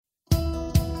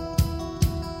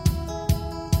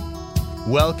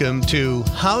Welcome to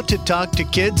How to Talk to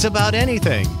Kids About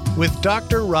Anything with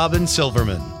Dr. Robin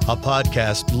Silverman, a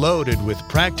podcast loaded with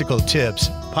practical tips,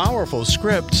 powerful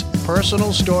scripts,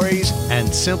 personal stories, and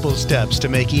simple steps to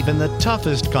make even the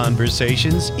toughest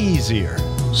conversations easier.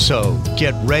 So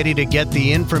get ready to get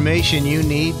the information you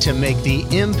need to make the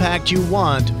impact you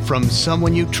want from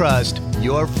someone you trust,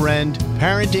 your friend,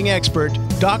 parenting expert,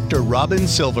 Dr. Robin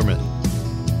Silverman.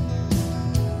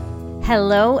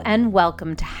 Hello and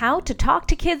welcome to How to Talk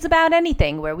to Kids About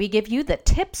Anything, where we give you the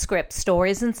tips, scripts,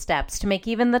 stories, and steps to make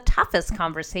even the toughest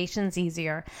conversations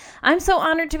easier. I'm so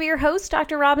honored to be your host,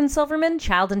 Dr. Robin Silverman,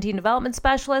 child and teen development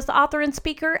specialist, author and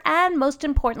speaker, and most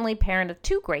importantly, parent of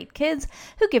two great kids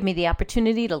who give me the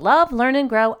opportunity to love, learn, and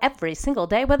grow every single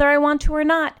day, whether I want to or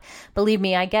not. Believe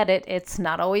me, I get it. It's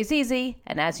not always easy.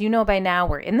 And as you know by now,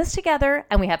 we're in this together,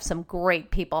 and we have some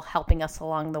great people helping us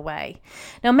along the way.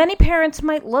 Now, many parents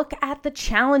might look at the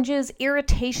challenges,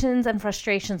 irritations, and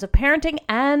frustrations of parenting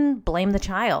and blame the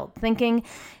child, thinking,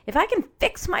 if I can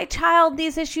fix my child,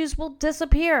 these issues will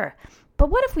disappear. But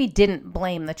what if we didn't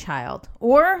blame the child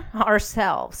or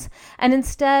ourselves and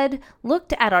instead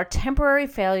looked at our temporary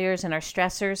failures and our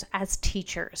stressors as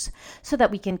teachers so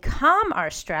that we can calm our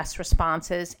stress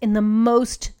responses in the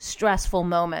most stressful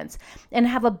moments and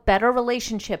have a better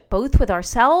relationship both with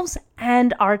ourselves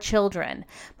and our children?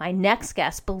 My next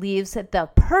guest believes that the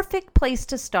perfect place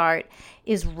to start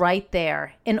is right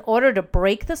there in order to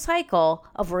break the cycle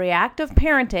of reactive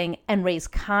parenting and raise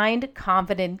kind,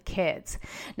 confident kids.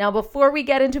 Now, before we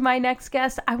get into my next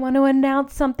guest, I want to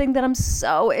announce something that I'm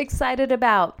so excited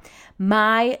about.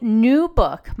 My new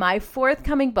book, my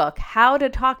forthcoming book, How to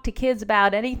Talk to Kids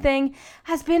About Anything,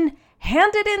 has been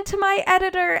handed into my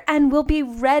editor and will be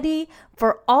ready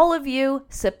for all of you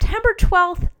September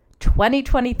 12th,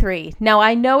 2023. Now,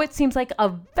 I know it seems like a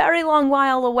very long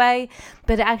while away,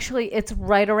 but actually it's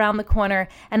right around the corner,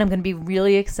 and I'm going to be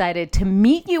really excited to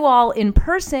meet you all in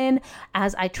person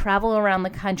as I travel around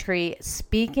the country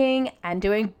speaking and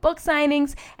doing book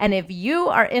signings. And if you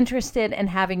are interested in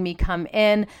having me come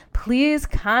in, please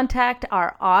contact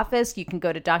our office. You can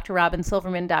go to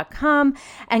drrobinsilverman.com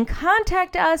and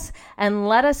contact us and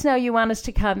let us know you want us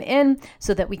to come in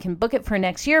so that we can book it for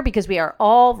next year, because we are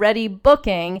already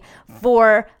booking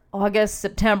for August,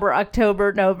 September,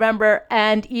 October, November,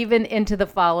 and even into the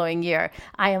following year.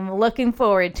 I am looking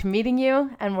forward to meeting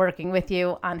you and working with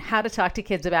you on how to talk to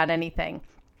kids about anything.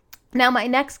 Now, my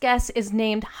next guest is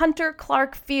named Hunter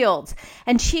Clarke-Fields,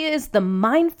 and she is the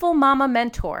Mindful Mama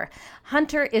Mentor.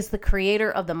 Hunter is the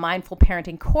creator of the Mindful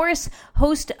Parenting course,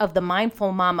 host of the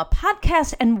Mindful Mama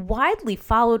podcast, and widely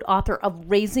followed author of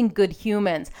Raising Good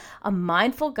Humans, a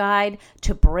mindful guide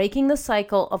to breaking the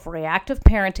cycle of reactive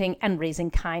parenting and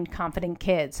raising kind, confident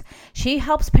kids. She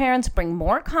helps parents bring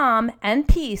more calm and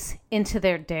peace into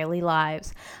their daily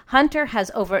lives. Hunter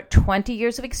has over 20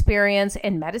 years of experience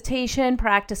in meditation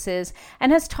practices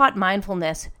and has taught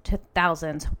mindfulness to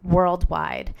thousands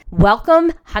worldwide.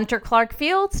 Welcome, Hunter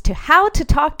Clarke-Fields, to How to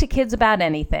Talk to Kids About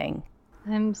Anything.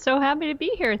 I'm so happy to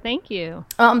be here. Thank you.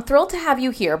 I'm thrilled to have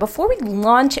you here. Before we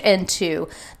launch into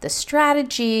the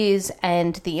strategies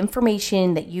and the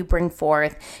information that you bring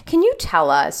forth, can you tell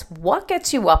us what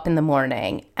gets you up in the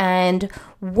morning and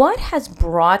what has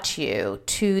brought you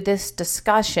to this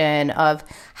discussion of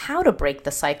how to break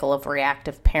the cycle of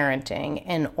reactive parenting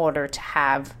in order to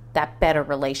have that better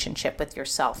relationship with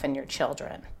yourself and your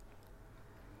children?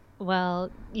 Well,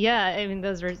 yeah, I mean,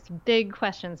 those are big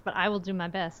questions, but I will do my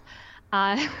best.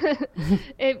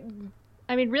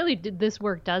 Really, this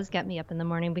work does get me up in the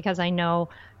morning because I know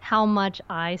how much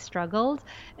I struggled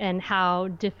and how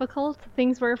difficult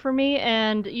things were for me.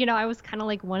 And, I was kind of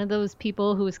like one of those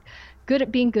people who was good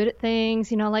at being good at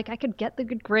things, like I could get the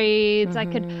good grades. I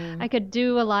could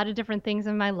do a lot of different things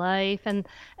in my life. And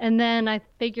then I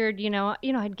figured,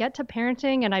 I'd get to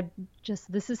parenting and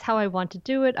this is how I want to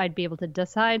do it. I'd be able to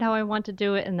decide how I want to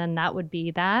do it. And then that would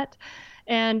be that.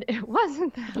 And it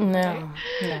wasn't that way. No.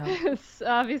 It's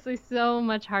obviously so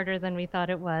much harder than we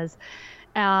thought it was.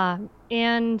 I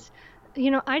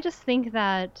just think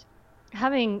that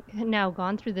having now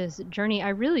gone through this journey, I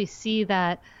really see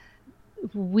that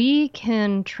we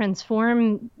can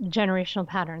transform generational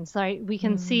patterns. Like we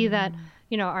can see that,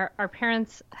 our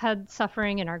parents had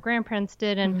suffering and our grandparents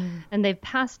did, and they've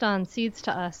passed on seeds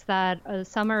to us that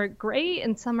some are great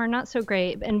and some are not so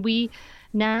great. And we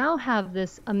now have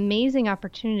this amazing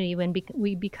opportunity when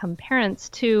we become parents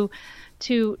to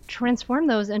transform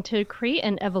those and to create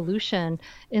an evolution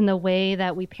in the way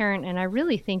that we parent. And I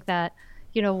really think that,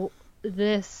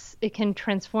 it can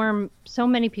transform so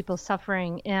many people's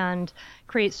suffering and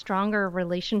create stronger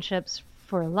relationships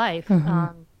for life.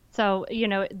 So,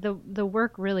 the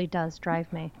work really does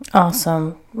drive me.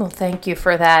 Awesome. Well, thank you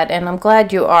for that. And I'm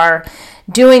glad you are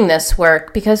doing this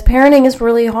work, because parenting is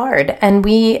really hard. And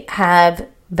we have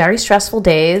very stressful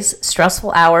days,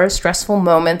 stressful hours, stressful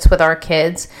moments with our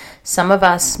kids. Some of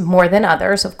us more than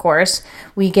others, of course.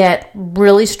 We get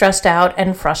really stressed out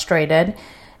and frustrated.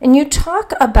 And you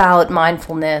talk about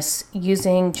mindfulness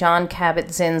using Jon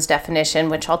Kabat-Zinn's definition,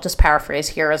 which I'll just paraphrase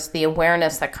here, as the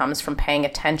awareness that comes from paying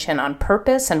attention on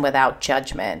purpose and without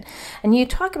judgment. And you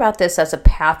talk about this as a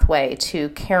pathway to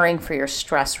caring for your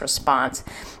stress response,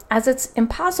 as it's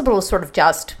impossible to sort of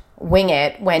just wing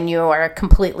it when you are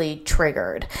completely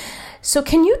triggered. So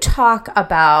can you talk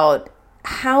about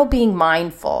how being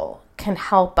mindful can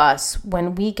help us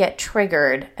when we get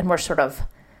triggered and we're sort of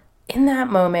in that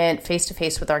moment, face to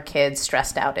face with our kids,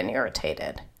 stressed out and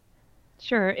irritated?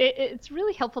 Sure. It's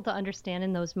really helpful to understand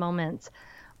in those moments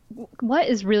what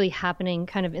is really happening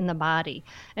kind of in the body.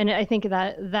 And I think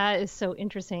that is so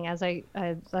interesting. As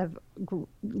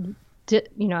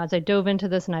as I dove into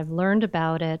this and I've learned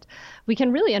about it, we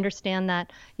can really understand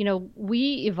that,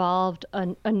 we evolved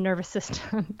a nervous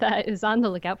system that is on the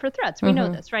lookout for threats. We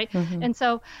know this, right? And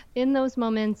so in those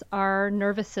moments, our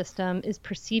nervous system is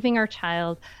perceiving our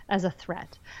child as a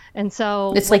threat. And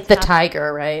so it's like the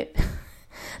tiger, right?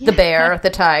 The bear, the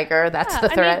tiger, that's the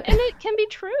threat. And it can be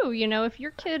true, if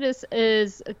your kid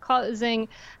is having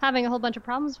a whole bunch of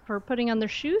problems for putting on their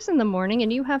shoes in the morning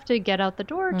and you have to get out the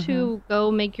door to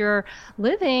go make your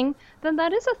living, then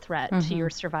that is a threat to your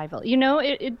survival.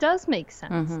 It does make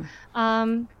sense.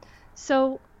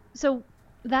 So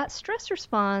that stress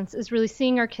response is really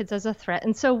seeing our kids as a threat.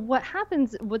 And so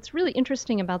what's really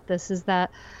interesting about this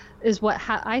is what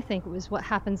I think was what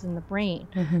happens in the brain.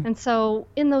 And so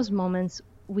in those moments,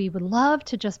 we would love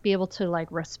to just be able to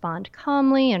respond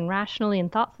calmly and rationally and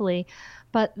thoughtfully,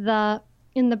 but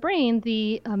in the brain,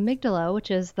 the amygdala,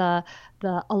 which is the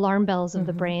alarm bells of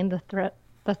the brain,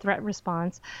 the threat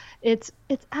response, it's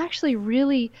actually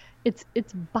really it's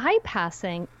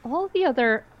bypassing all the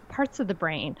other parts of the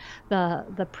brain,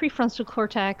 the prefrontal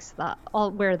cortex,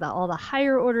 where all the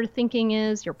higher order thinking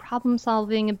is, your problem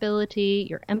solving ability,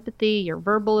 your empathy, your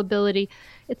verbal ability.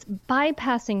 It's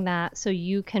bypassing that so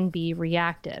you can be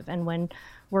reactive. And when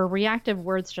we're reactive,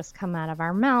 words just come out of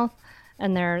our mouth,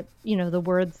 and they're the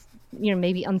words,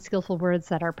 maybe unskillful words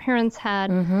that our parents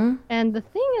had. And the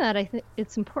thing that I think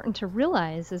it's important to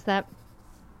realize is that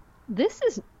this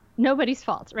is nobody's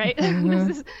fault, right?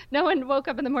 This is, no one woke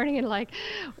up in the morning and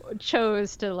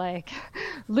chose to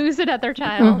lose it at their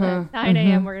child at 9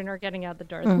 a.m. We're getting out the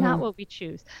door. It's not what we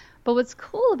choose. But what's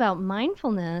cool about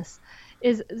mindfulness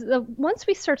is once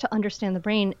we start to understand the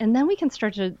brain, and then we can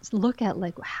start to look at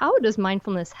how does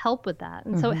mindfulness help with that?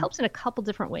 And so it helps in a couple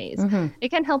different ways. It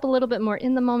can help a little bit more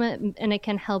in the moment, and it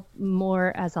can help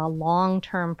more as a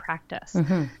long-term practice.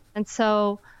 And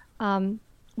so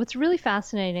what's really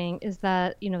fascinating is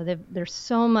that, there's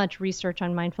so much research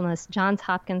on mindfulness. Johns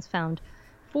Hopkins found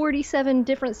 47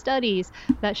 different studies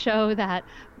that show that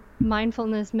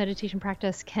mindfulness meditation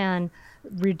practice can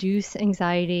reduce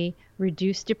anxiety,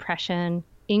 reduce depression,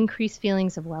 increase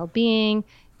feelings of well-being,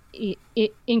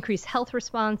 increase health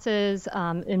responses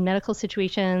in medical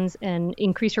situations, and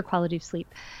increase your quality of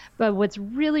sleep. But what's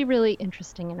really, really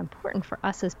interesting and important for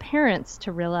us as parents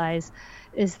to realize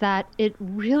is that it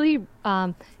really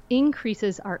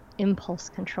increases our impulse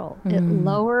control. It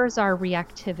lowers our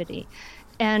reactivity.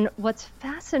 And what's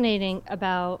fascinating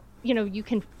about, you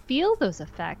can feel those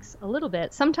effects a little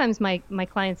bit. Sometimes my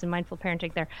clients in mindful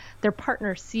parenting, their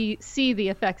partners see the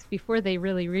effects before they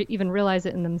really even realize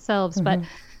it in themselves.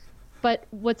 But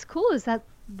what's cool is that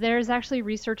there's actually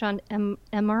research on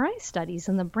MRI studies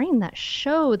in the brain that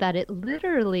show that it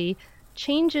literally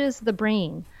changes the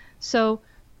brain. So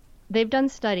they've done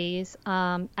studies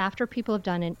after people have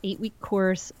done an 8-week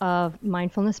course of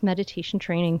mindfulness meditation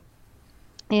training,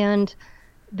 and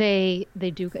they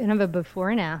do kind of a before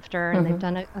and after, and they've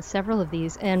done several of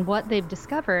these. And what they've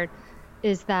discovered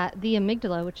is that the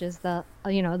amygdala, which is the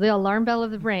alarm bell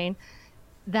of the brain,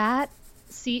 that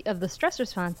seat of the stress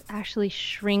response actually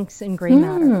shrinks in gray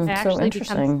matter. It actually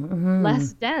becomes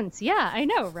less dense. Yeah, I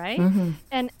know, right?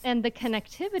 And the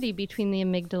connectivity between the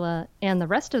amygdala and the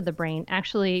rest of the brain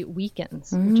actually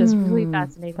weakens, which is really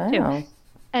fascinating too.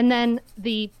 And then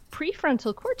the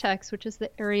prefrontal cortex, which is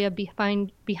the area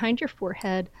behind your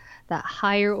forehead, that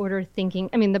higher order thinking.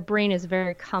 I mean, the brain is a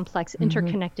very complex,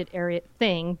 interconnected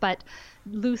thing, but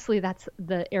loosely that's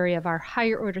the area of our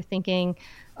higher order thinking,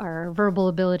 our verbal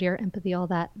ability, our empathy, all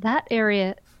that. That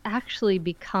area actually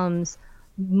becomes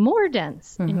more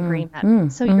dense in gray matter.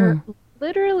 So you're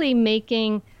literally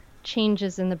making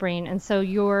changes in the brain. And so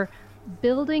your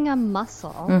building a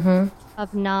muscle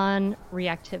of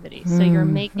non-reactivity. So you're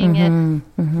making it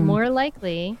more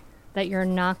likely that you're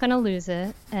not going to lose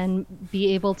it and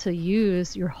be able to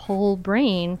use your whole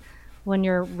brain when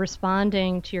you're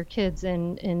responding to your kids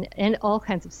in all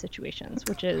kinds of situations,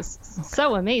 which is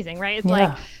so amazing, right?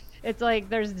 It's like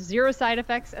there's 0 side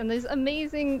effects and it's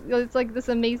like this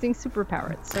amazing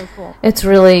superpower. It's so cool. It's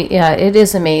really, it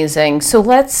is amazing. So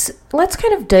let's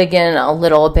kind of dig in a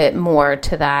little bit more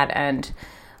to that, and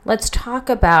let's talk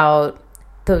about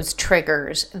those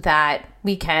triggers that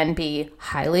we can be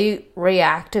highly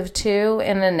reactive to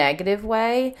in a negative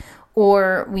way,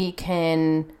 or we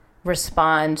can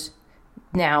respond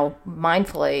now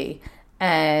mindfully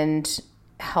and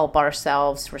help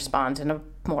ourselves respond in a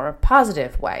more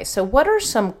positive way. So what are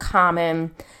some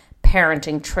common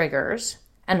parenting triggers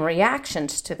and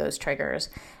reactions to those triggers?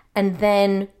 And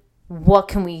then what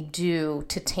can we do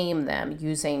to tame them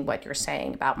using what you're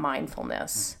saying about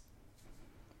mindfulness?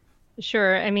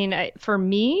 Sure. I mean, for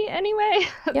me anyway,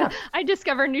 yeah. I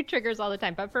discover new triggers all the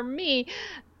time. But for me,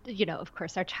 of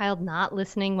course, our child not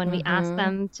listening when we ask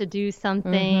them to do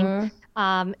something,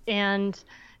 and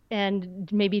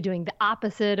maybe doing the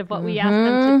opposite of what we ask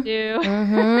them to do.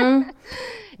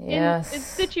 In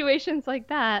situations like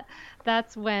that,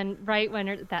 that's when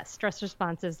that stress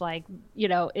response is like,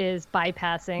 is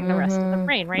bypassing the rest of the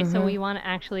brain, right? So we want to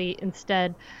actually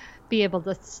instead be able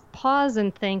to pause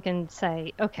and think and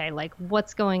say, okay, like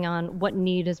what's going on? What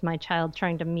need is my child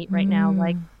trying to meet right now?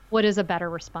 Like, what is a better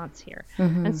response here?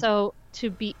 And so to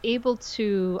be able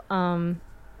to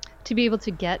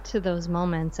get to those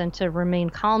moments and to remain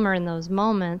calmer in those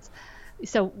moments.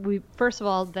 So first of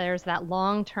all, there's that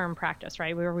long-term practice,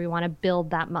 right? Where we want to build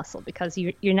that muscle, because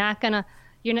you're not,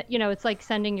 it's like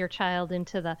sending your child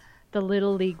into the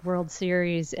Little League World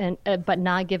Series but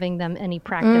not giving them any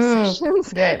practice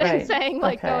sessions and saying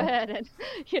like, go ahead and,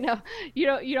 you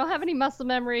don't have any muscle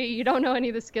memory, you don't know any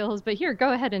of the skills, but here,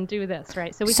 go ahead and do this,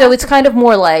 right? So it's kind of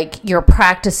more like you're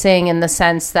practicing in the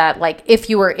sense that like, if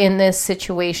you were in this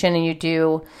situation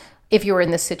if you were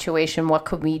in this situation, what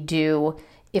could we do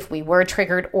if we were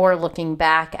triggered, or looking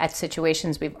back at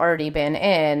situations we've already been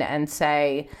in and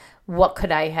say, what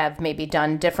could I have maybe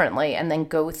done differently? And then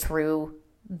go through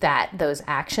those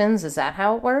actions. Is that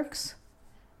how it works?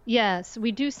 Yes,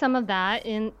 we do some of that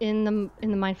in the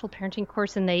mindful parenting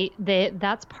course, and they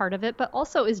that's part of it, but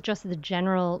also is just the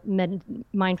general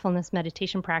mindfulness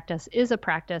meditation practice is a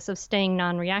practice of staying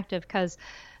non-reactive, because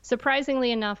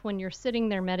surprisingly enough, when you're sitting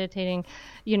there meditating,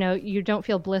 you don't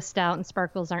feel blissed out and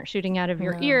sparkles aren't shooting out of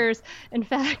your ears. In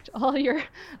fact, all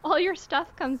your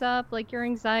stuff comes up, like your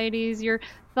anxieties, your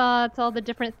thoughts, all the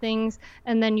different things,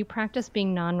 and then you practice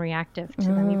being non-reactive to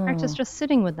them. You practice just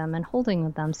sitting with them and holding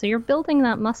with them. So you're building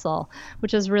that muscle,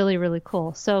 which is really, really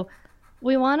cool. So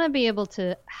we want to be able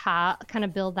to kind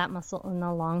of build that muscle in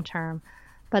the long term.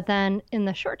 But then in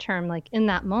the short term, like in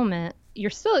that moment, you're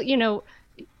still,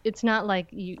 it's not like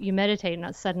you meditate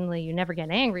and suddenly you never get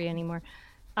angry anymore.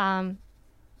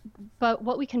 But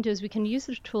what we can do is we can use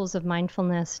the tools of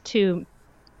mindfulness to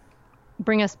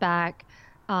bring us back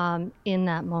in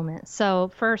that moment. So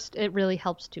first, it really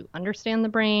helps to understand the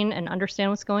brain and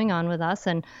understand what's going on with us,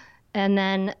 and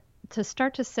then to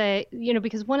start to say,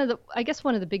 because one of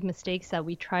the big mistakes that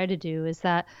we try to do is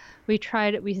that we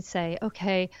say,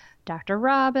 okay, Dr.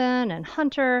 Robin and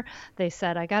Hunter, they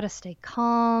said I got to stay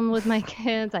calm with my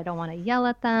kids. I don't want to yell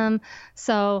at them.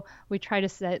 So we try to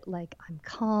say like, I'm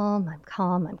calm.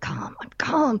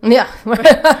 Yeah.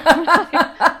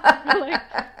 like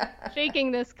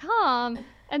faking this calm.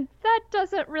 And that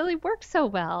doesn't really work so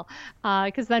well,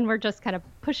 because then we're just kind of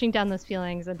pushing down those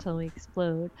feelings until we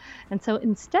explode. And so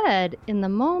instead, in the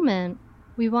moment,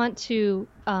 we want to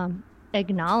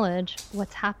acknowledge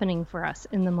what's happening for us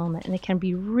in the moment. And it can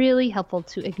be really helpful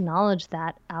to acknowledge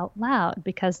that out loud,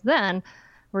 because then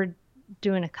we're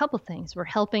doing a couple things. We're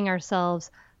helping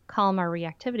ourselves calm our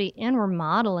reactivity, and we're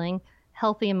modeling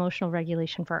healthy emotional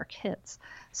regulation for our kids.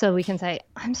 So we can say,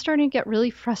 I'm starting to get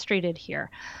really frustrated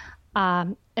here.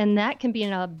 And that can be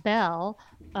in a bell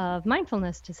of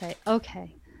mindfulness to say,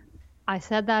 okay, I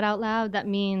said that out loud. That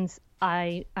means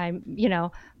my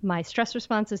stress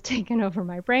response has taken over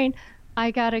my brain.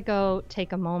 I got to go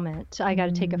take a moment. I got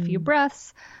to take a few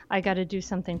breaths. I got to do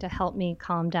something to help me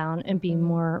calm down and be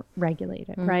more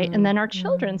regulated, right? And then our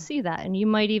children see that. And you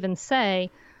might even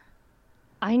say,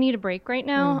 I need a break right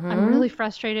now. I'm really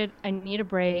frustrated. I need a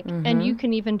break. And you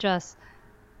can even just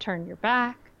turn your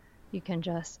back. You can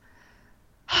just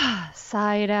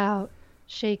sigh it out,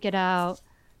 shake it out,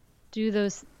 do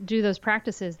those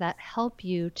practices that help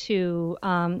you to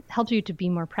be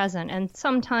more present. And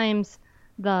sometimes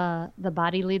the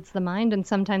body leads the mind, and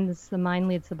sometimes the mind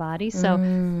leads the body. So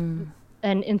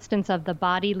an instance of the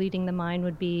body leading the mind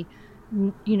would be,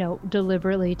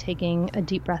 deliberately taking a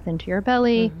deep breath into your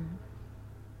belly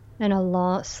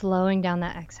and slowing down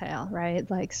that exhale, right?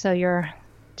 Like, so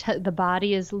the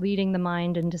body is leading the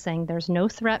mind into saying there's no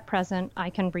threat present. I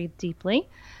can breathe deeply,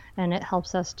 and it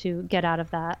helps us to get out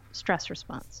of that stress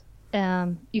response.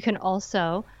 You can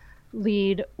also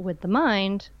lead with the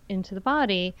mind into the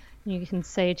body, and you can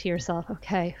say to yourself,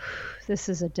 okay, this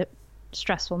is a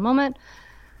stressful moment.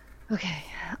 Okay.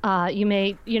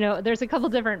 There's a couple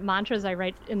different mantras I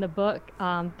write in the book,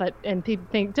 and people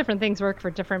think different things work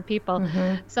for different people.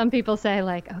 Some people say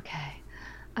like, okay,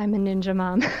 I'm a ninja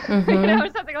mom, or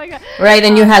something like that. Right.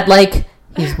 And you had like,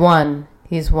 he's one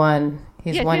years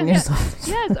old.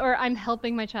 Yes. Or I'm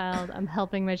helping my child,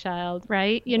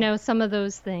 right? Some of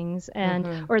those things,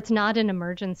 or it's not an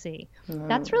emergency.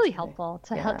 That's really helpful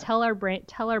to tell our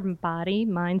body,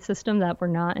 mind system that we're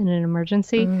not in an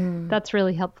emergency. That's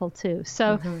really helpful too.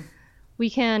 So we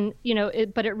can,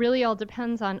 but it really all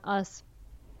depends on us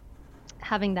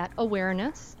having that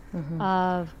awareness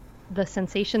of the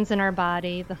sensations in our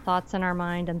body, the thoughts in our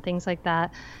mind, and things like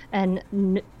that,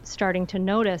 and starting to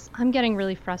notice, I'm getting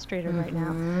really frustrated right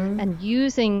now, and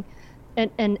using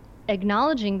and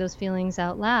acknowledging those feelings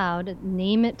out loud,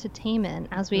 name it to tame it. And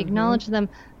as we acknowledge them,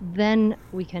 then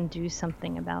we can do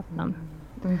something about them.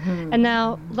 And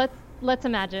now let's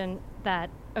imagine that,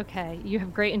 okay, you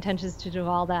have great intentions to do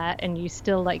all that, and you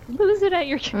still like lose it at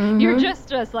you're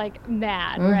just like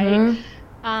mad, right?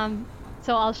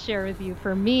 So I'll share with you,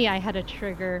 for me, I had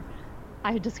discovered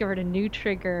a new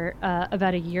trigger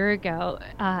about a year ago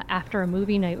after a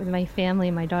movie night with my family.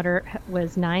 My daughter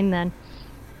was 9 then,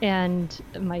 and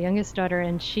my youngest daughter,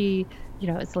 and she,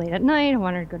 it's late at night, I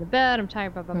want her to go to bed, I'm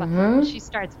tired, blah, blah, blah. And she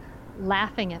starts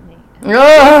laughing at me.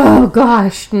 Oh,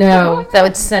 gosh, no. That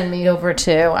would send me over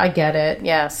too. I get it,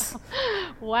 yes.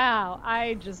 Wow.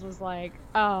 I just was like,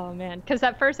 oh, man. Because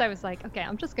at first I was like, okay,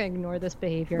 I'm just going to ignore this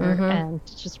behavior and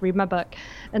just read my book.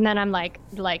 And then I'm like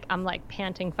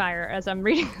panting fire as I'm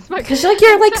reading this book. Because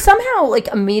you're somehow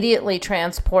immediately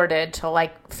transported to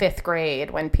 5th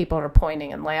grade when people are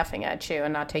pointing and laughing at you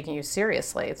and not taking you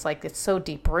seriously. It's it's so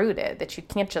deep rooted that you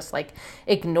can't just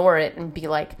ignore it and be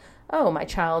like, oh, my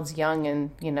child's young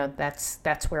and,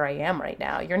 that's where I am right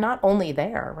now. You're not only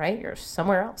there, right? You're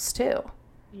somewhere else too.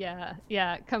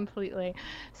 Yeah, completely.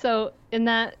 So in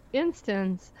that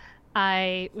instance,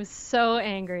 I was so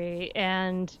angry,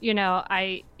 and,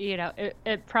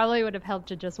 it probably would have helped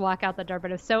to just walk out the door,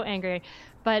 but I was so angry.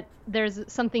 But there's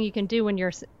something you can do when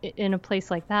you're in a place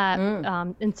like that.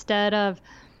 Instead of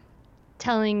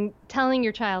telling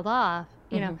your child off,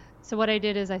 so what I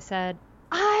did is I said,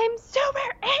 I'm super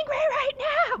angry right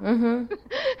now.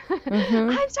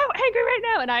 I'm so angry right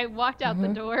now. And I walked out the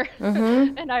door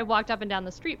and I walked up and down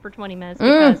the street for 20 minutes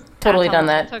because totally done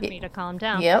that. It took me to calm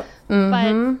down. Yep.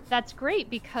 But that's great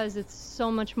because it's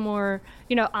so much more,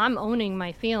 I'm owning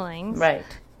my feelings. Right.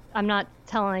 I'm not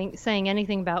saying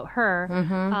anything about her.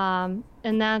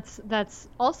 And that's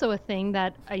also a thing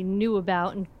that I knew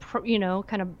about and,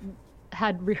 kind of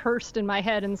had rehearsed in my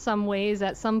head in some ways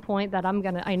at some point that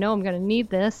I know I'm gonna need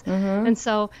this, and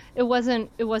so it wasn't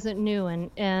new,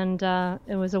 and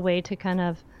it was a way to kind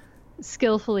of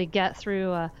skillfully get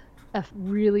through a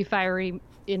really fiery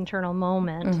internal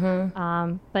moment,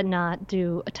 but not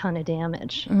do a ton of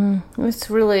damage. That's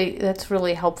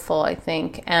really helpful, I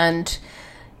think, and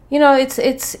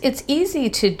it's easy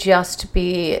to just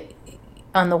be,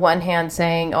 on the one hand,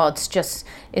 saying, oh,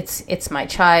 it's my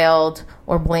child,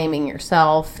 or blaming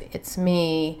yourself, it's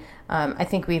me. I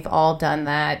think we've all done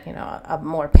that. A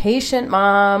more patient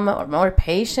mom or more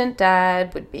patient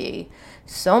dad would be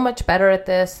so much better at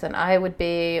this than I would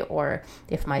be. Or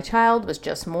if my child was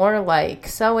just more like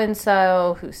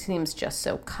so-and-so, who seems just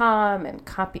so calm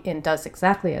and does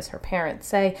exactly as her parents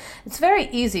say. It's very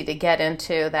easy to get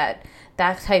into that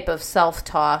type of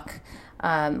self-talk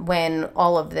when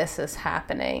all of this is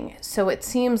happening. So it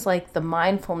seems like the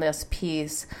mindfulness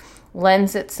piece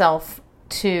lends itself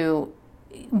to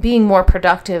being more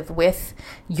productive with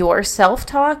your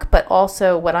self-talk, but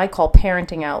also what I call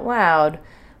parenting out loud,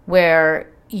 where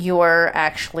you're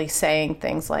actually saying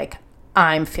things like,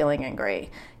 I'm feeling angry,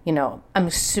 I'm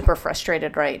super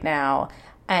frustrated right now,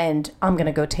 and I'm going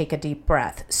to go take a deep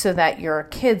breath, so that your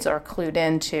kids are clued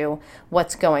into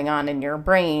what's going on in your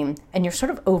brain, and you're sort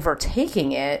of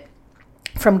overtaking it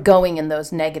from going in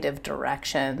those negative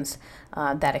directions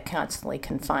that it constantly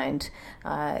can find,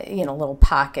 little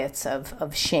pockets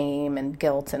of shame and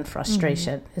guilt and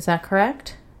frustration. Is that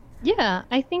correct? Yeah,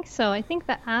 I think so. I think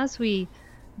that as we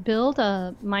build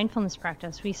a mindfulness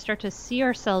practice, we start to see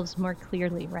ourselves more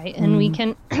clearly, right? And we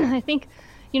can, I think,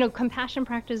 compassion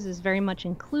practice is very much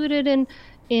included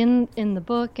in the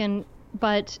book,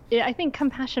 but I think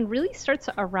compassion really starts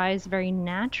to arise very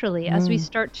naturally as we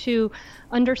start to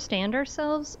understand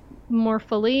ourselves more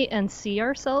fully and see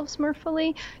ourselves more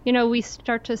fully. We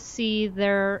start to see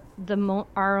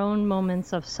our own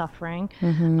moments of suffering,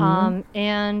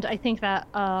 and I think that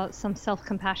some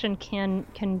self-compassion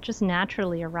can just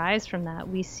naturally arise from that.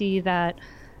 We see that,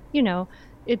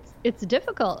 it's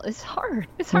difficult, it's hard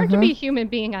to be a human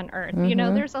being on Earth.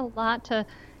 There's a lot to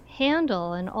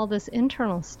handle and all this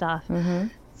internal stuff.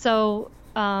 So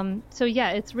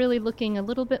yeah, it's really looking a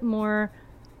little bit more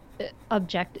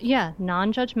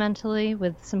non-judgmentally,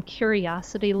 with some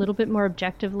curiosity, a little bit more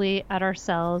objectively at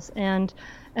ourselves, and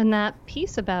that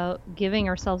piece about giving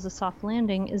ourselves a soft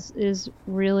landing is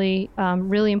really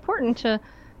really important to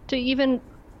even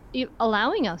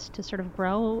allowing us to sort of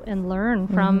grow and learn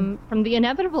from the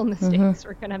inevitable mistakes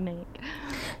we're going to make.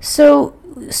 So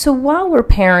while we're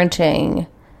parenting,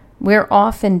 we're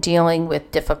often dealing with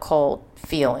difficult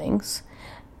feelings,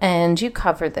 and you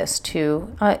cover this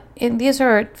too. These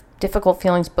are difficult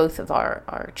feelings, both of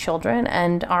our children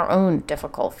and our own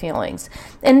difficult feelings.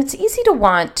 And it's easy to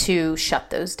want to shut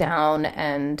those down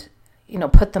and,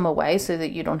 put them away so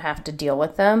that you don't have to deal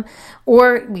with them.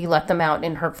 Or we let them out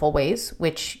in hurtful ways,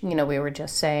 which, we were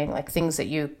just saying, like things that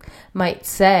you might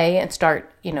say and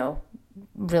start,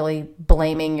 really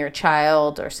blaming your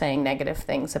child or saying negative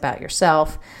things about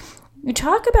yourself. You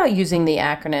talk about using the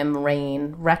acronym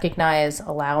RAIN: recognize,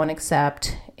 allow and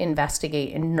accept,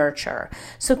 investigate, and nurture.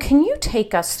 So can you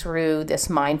take us through this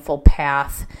mindful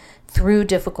path through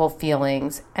difficult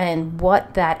feelings and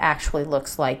what that actually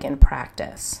looks like in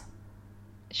practice?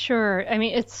 Sure. I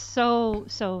mean, it's so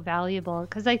valuable,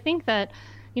 because I think that,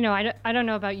 I don't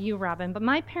know about you, Robin, but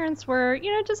my parents were,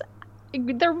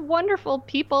 they're wonderful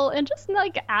people and just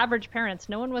like average parents.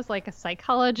 No one was like a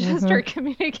psychologist or a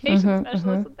communication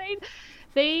specialist.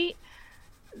 They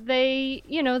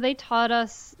taught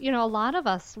us, a lot of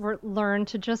us learned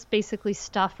to just basically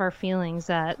stuff our feelings,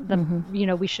 that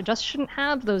we shouldn't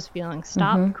have those feelings.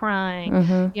 Stop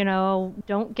crying,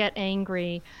 don't get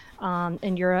angry.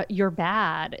 And you're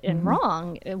bad and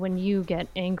wrong when you get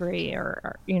angry,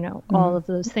 or all of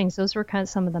those things. Those were kind of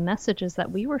some of the messages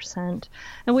that we were sent,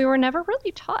 and we were never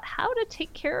really taught how to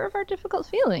take care of our difficult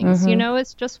feelings.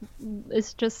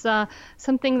 It's just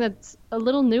something that's a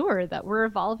little newer that we're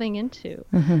evolving into.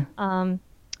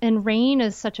 And RAIN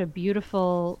is such a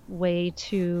beautiful way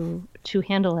to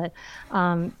handle it.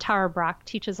 Tara Brach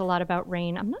teaches a lot about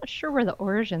RAIN. I'm not sure where the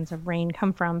origins of RAIN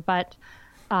come from, but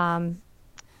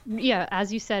yeah,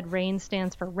 as you said, RAIN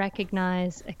stands for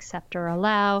recognize, accept or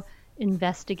allow,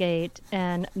 investigate,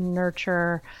 and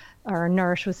nurture or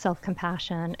nourish with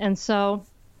self-compassion. And so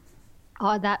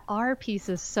that R piece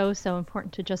is so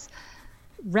important, to just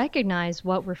recognize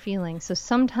what we're feeling. So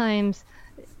sometimes,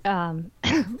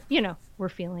 we're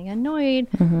feeling annoyed,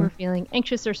 we're feeling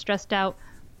anxious or stressed out.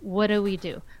 What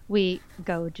do? We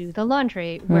go do the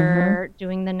laundry. We're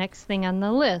doing the next thing on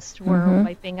the list. We're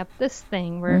wiping up this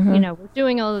thing. We're, we're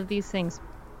doing all of these things.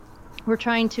 We're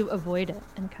trying to avoid it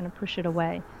and kind of push it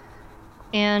away.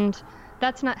 And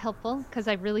that's not helpful, because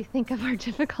I really think of our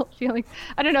difficult feelings.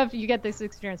 I don't know if you get this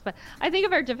experience, but I think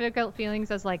of our difficult feelings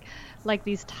as like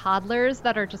these toddlers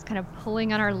that are just kind of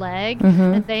pulling on our leg,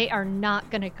 and they are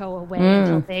not going to go away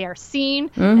until they are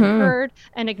seen and heard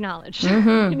and acknowledged.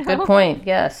 Good point.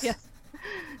 Yes.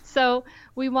 So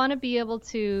we want to be able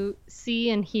to see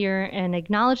and hear and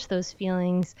acknowledge those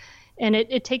feelings. And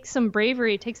it takes some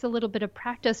bravery. It takes a little bit of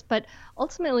practice, but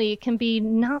ultimately it can be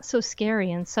not so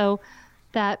scary. And so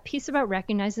that piece about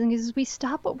recognizing is we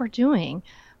stop what we're doing.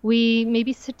 We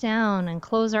maybe sit down and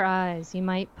close our eyes. You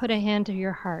might put a hand to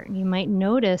your heart, and you might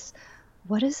notice,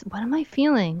 what am I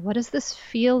feeling? What does this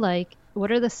feel like?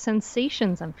 What are the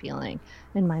sensations I'm feeling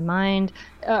in my mind,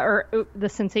 or the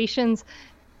sensations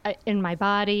in my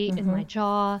body, in my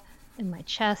jaw, in my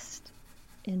chest,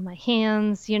 in my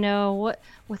hands?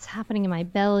 What's happening in my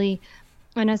belly?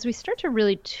 And as we start to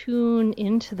really tune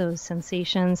into those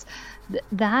sensations,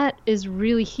 that is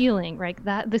really healing, right?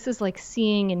 This is like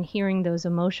seeing and hearing those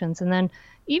emotions. And then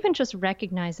even just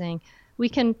recognizing, we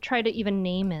can try to even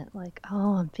name it, like,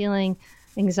 oh, I'm feeling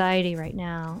anxiety right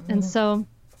now. And so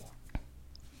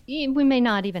we may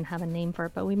not even have a name for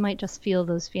it, but we might just feel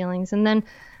those feelings. And then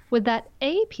with that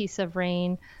A piece of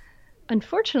RAIN,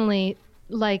 unfortunately,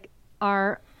 like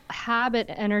our habit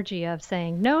energy of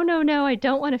saying, no, I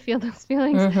don't want to feel those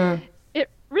feelings,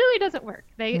 really doesn't work.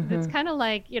 It's kind of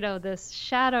like, this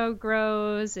shadow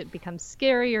grows, it becomes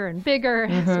scarier and bigger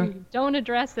as we don't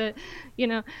address it,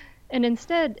 and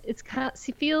instead it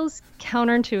feels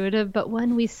counterintuitive. But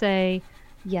when we say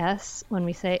yes, when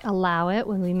we say allow it,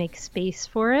 when we make space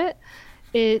for it,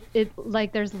 it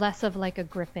like there's less of like a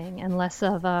gripping and less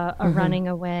of a running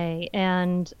away.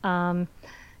 And you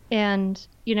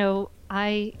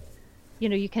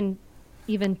can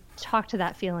even talk to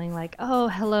that feeling like, oh,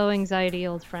 hello, anxiety,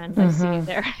 old friend. I see you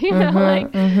there.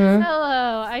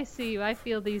 Hello, I see you. I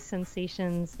feel these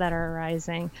sensations that are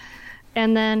arising.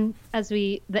 And then as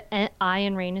the I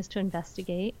in RAIN is to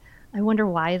investigate. I wonder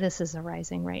why this is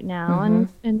arising right now.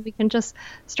 And we can just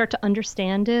start to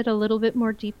understand it a little bit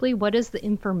more deeply. What is the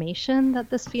information that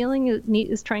this feeling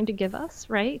is trying to give us,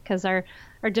 right? Because our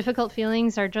difficult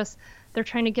feelings are they're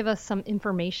trying to give us some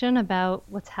information about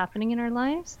what's happening in our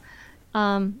lives.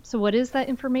 So what is that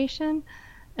information?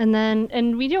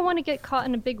 And we don't want to get caught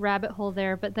in a big rabbit hole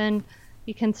there, but then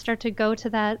you can start to go to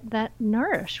that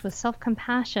nourish with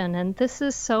self-compassion. And this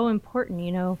is so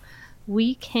important.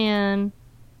 We can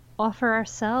offer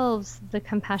ourselves the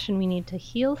compassion we need to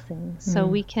heal things. So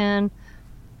we can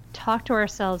talk to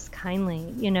ourselves kindly.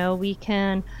 We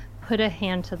can put a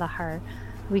hand to the heart.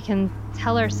 We can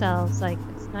tell ourselves, like,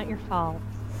 it's not your fault.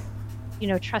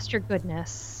 Trust your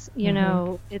goodness.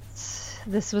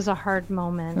 This was a hard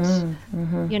moment.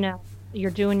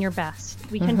 You're doing your best.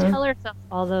 We can tell ourselves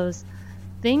all those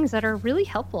things that are really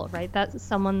helpful, right? That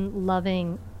someone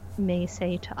loving may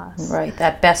say to us. Right,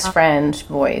 that best friend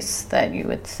voice that you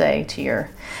would say to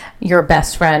your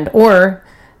best friend. Or,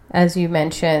 as you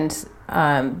mentioned,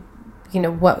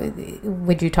 what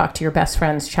would you talk to your best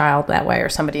friend's child that way, or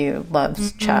somebody who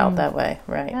loves child that way,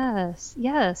 right?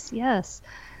 Yes.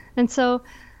 And so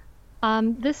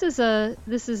this is a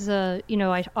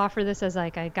I offer this as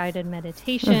like a guided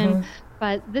meditation,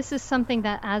 but this is something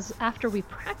that after we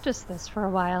practice this for a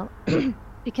while,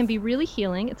 it can be really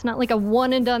healing. It's not like a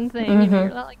one and done thing. You're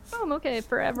not like, boom, okay,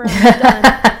 forever, I'm done.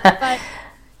 But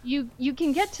you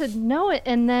can get to know it,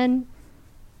 and then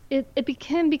it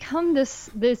can become this.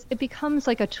 It becomes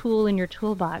like a tool in your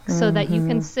toolbox, so that you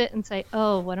can sit and say,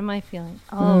 oh, what am I feeling?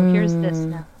 Oh, here's this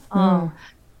now. Oh,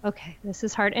 okay, this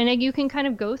is hard. And you can kind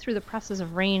of go through the process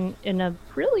of RAIN in a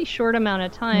really short amount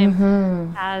of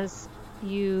time as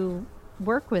you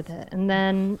work with it, and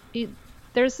then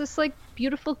there's this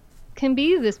can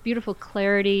be this beautiful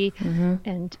clarity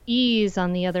and ease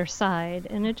on the other side.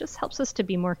 And it just helps us to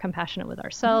be more compassionate with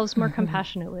ourselves, more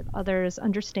compassionate with others,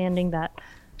 understanding that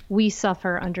we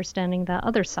suffer, understanding that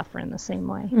others suffer in the same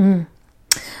way.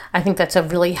 I think that's a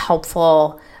really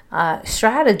helpful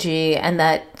strategy, and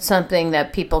that's something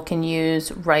that people can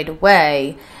use right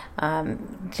away.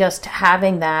 Just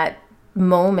having that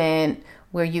moment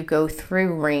where you go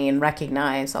through RAIN,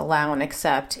 recognize, allow and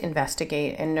accept,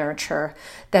 investigate and nurture,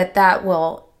 that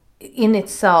will in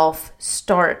itself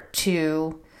start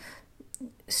to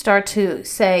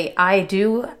say, I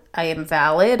am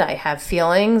valid, I have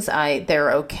feelings,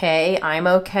 they're okay, I'm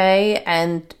okay,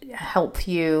 and help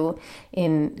you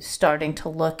in starting to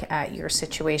look at your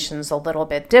situations a little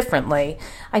bit differently.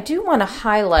 I do want to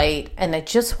highlight, and I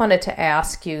just wanted to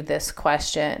ask you this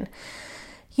question.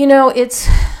 It's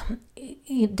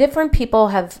different people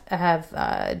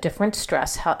have different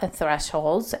stress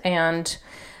thresholds, and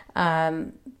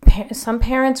some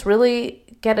parents really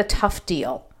get a tough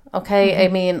deal. Okay. I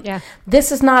mean,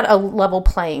 this is not a level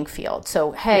playing field.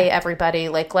 So, hey, everybody,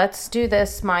 let's do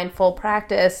this mindful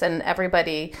practice, and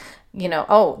everybody,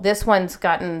 this one's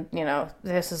gotten,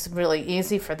 this is really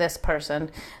easy for this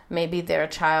person. Maybe their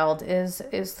child is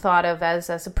thought of as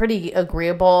a pretty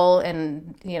agreeable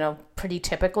and, pretty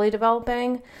typically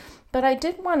developing. But I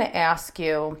did want to ask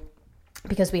you,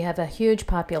 because we have a huge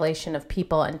population of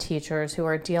people and teachers who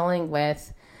are dealing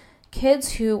with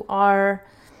kids who are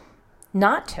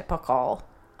not typical,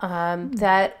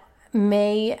 that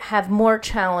may have more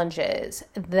challenges,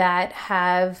 that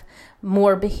have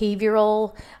more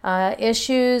behavioral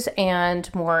issues and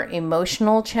more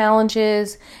emotional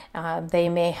challenges. They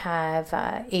may have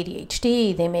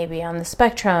ADHD, they may be on the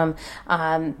spectrum,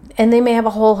 and they may have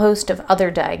a whole host of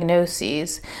other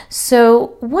diagnoses.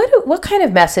 So what kind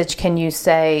of message can you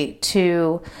say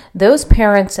to those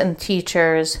parents and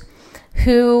teachers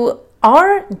who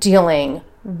are dealing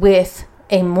with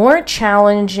a more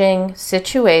challenging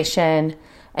situation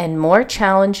and more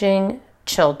challenging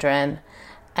children,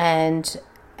 and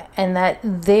that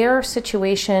their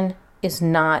situation is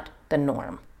not the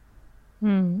norm?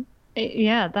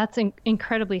 Yeah, that's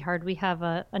incredibly hard. We have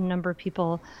a number of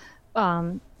people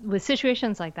with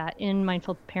situations like that in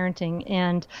mindful parenting,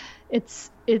 and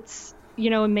it's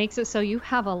it makes it so you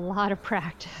have a lot of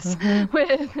practice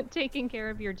with taking care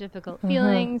of your difficult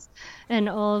feelings and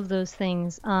all of those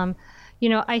things.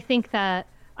 I think that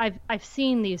I've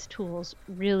seen these tools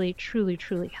really, truly,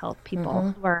 truly help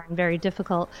people who are in very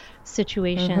difficult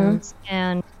situations.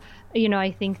 And,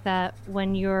 I think that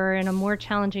when you're in a more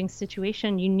challenging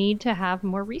situation, you need to have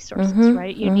more resources,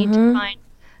 right? You need to find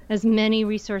as many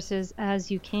resources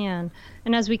as you can.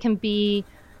 And as we can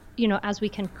as we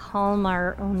can calm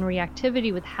our own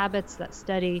reactivity with habits that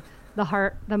study the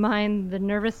heart, the mind, the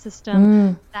nervous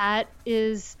system, that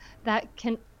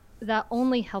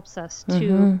only helps us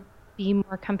to be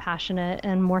more compassionate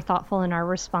and more thoughtful in our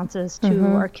responses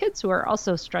to our kids who are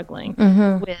also struggling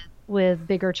with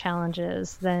bigger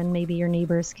challenges than maybe your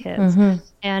neighbor's kids.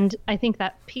 And I think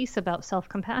that piece about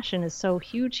self-compassion is so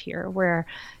huge here, where,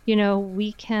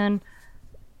 we can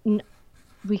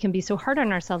be so hard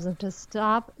on ourselves, and to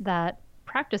stop that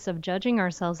practice of judging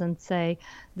ourselves and say,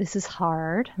 this is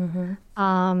hard.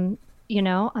 I'm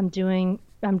doing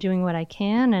what I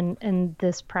can. And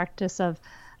this practice of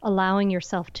allowing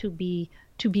yourself to be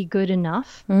good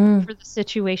enough for the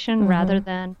situation rather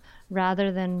than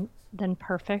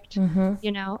perfect.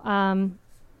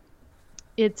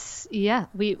 It's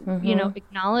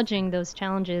acknowledging those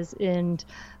challenges and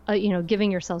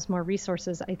giving yourselves more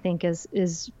resources, I think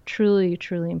is truly,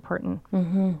 truly important.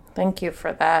 Thank you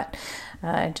for that.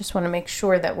 I just want to make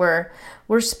sure that we're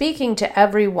speaking to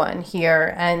everyone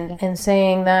here and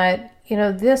saying that,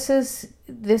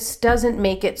 this doesn't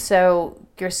make it so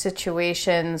your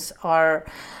situations are,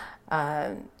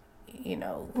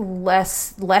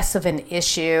 less of an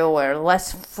issue or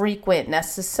less frequent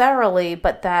necessarily,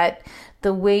 but that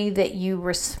the way that you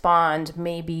respond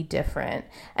may be different.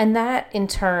 And that in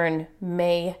turn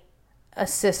may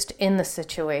assist in the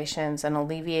situations and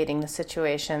alleviating the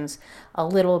situations a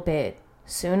little bit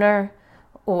sooner,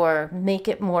 or make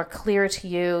it more clear to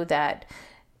you that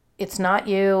it's not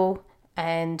you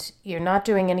and you're not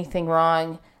doing anything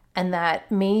wrong, and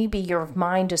that maybe your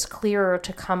mind is clearer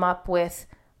to come up with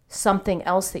something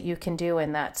else that you can do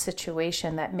in that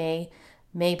situation that may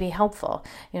be helpful.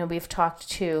 We've talked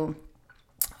to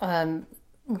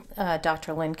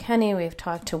Dr. Lynn Kenny, we've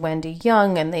talked to Wendy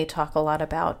Young, and they talk a lot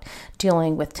about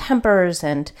dealing with tempers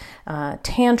and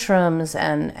tantrums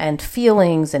and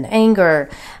feelings and anger.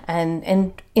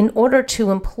 And in order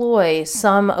to employ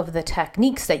some of the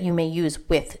techniques that you may use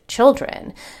with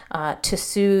children to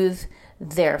soothe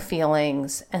their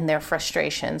feelings and their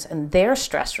frustrations and their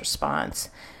stress response,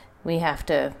 we have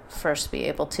to first be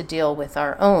able to deal with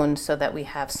our own so that we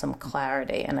have some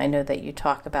clarity. And I know that you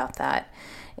talk about that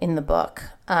in the book.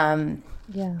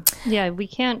 We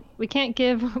can't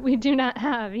give what we do not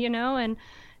have,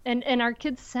 and our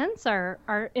kids sense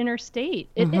our inner state.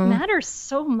 It matters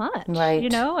so much,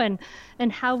 right.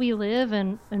 And how we live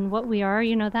and what we are,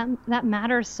 that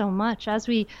matters so much as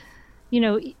we,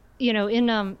 in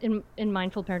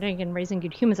mindful parenting and raising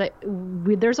good humans,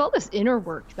 there's all this inner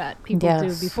work that people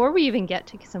do before we even get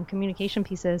to some communication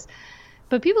pieces.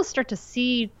 But people start to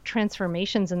see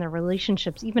transformations in their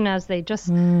relationships, even as they just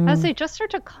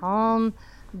start to calm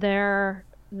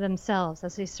themselves,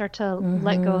 as they start to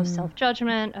let go of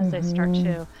self-judgment, as they start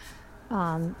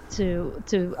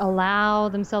to allow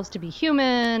themselves to be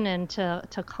human and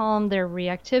to calm their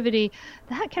reactivity.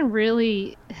 That can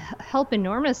really help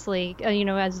enormously,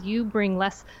 as you bring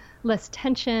less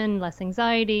tension, less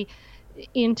anxiety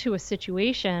into a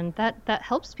situation that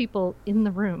helps people in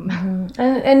the room.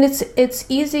 And it's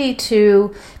easy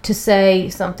to say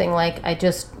something like, I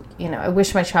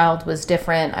wish my child was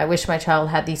different. I wish my child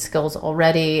had these skills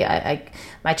already.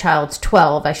 My child's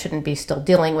 12. I shouldn't be still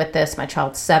dealing with this. My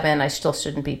child's 7. I still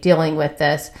shouldn't be dealing with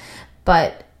this.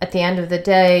 But at the end of the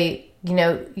day,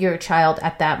 your child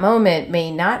at that moment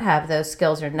may not have those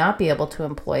skills or not be able to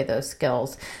employ those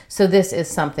skills. So this is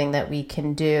something that we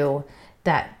can do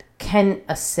that can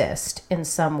assist in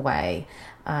some way.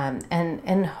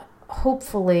 And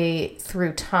hopefully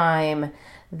through time,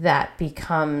 that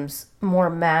becomes more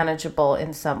manageable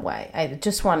in some way. I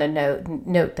just want to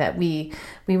note that we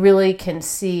really can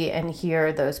see and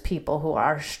hear those people who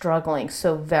are struggling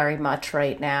so very much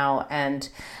right now, and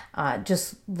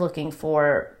just looking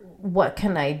for, what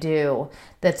can I do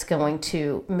that's going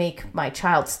to make my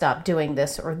child stop doing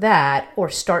this or that, or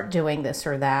start doing this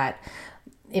or that.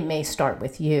 It may start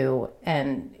with you,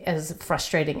 and as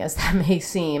frustrating as that may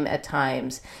seem at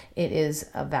times, it is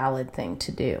a valid thing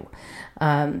to do.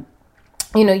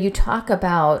 You talk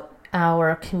about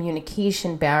our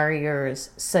communication barriers,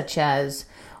 such as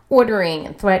ordering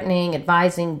and threatening,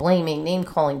 advising, blaming,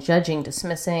 name-calling, judging,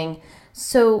 dismissing.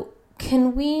 So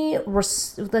can we,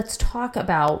 let's talk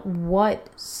about what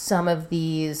some of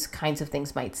these kinds of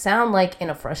things might sound like in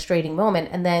a frustrating moment,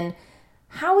 and then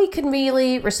how we can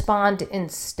really respond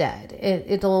instead.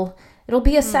 It'll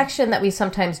be a section that we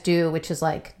sometimes do, which is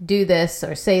like, do this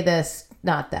or say this,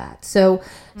 not that. So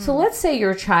let's say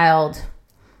your child,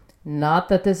 not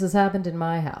that this has happened in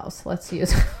my house. Let's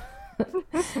use...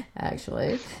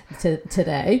 Actually,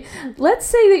 today, let's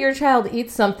say that your child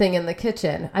eats something in the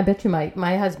kitchen. I bet you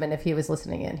my husband, if he was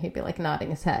listening in, he'd be like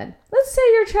nodding his head. Let's say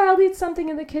your child eats something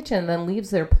in the kitchen, then leaves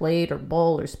their plate or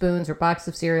bowl or spoons or box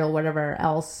of cereal, whatever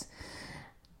else,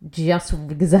 just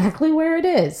exactly where it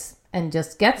is, and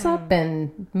just gets up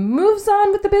and moves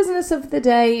on with the business of the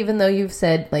day, even though you've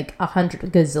said like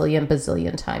 100 gazillion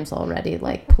bazillion times already,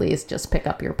 like, please just pick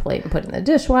up your plate and put it in the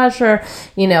dishwasher,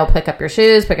 pick up your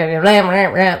shoes, pick up your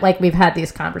like, we've had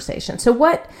these conversations. So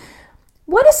what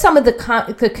is some of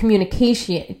the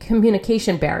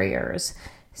communication barriers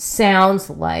sounds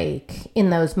like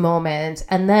in those moments?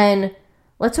 And then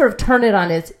let's sort of turn it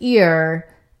on its ear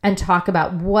and talk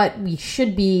about what we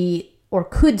should be or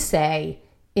could say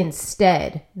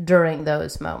instead during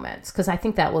those moments, because I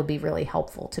think that will be really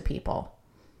helpful to people.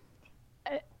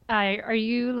 Are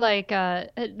you like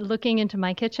looking into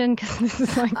my kitchen? Because this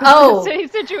is like the same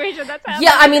situation that's happening.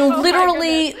 Yeah, I mean,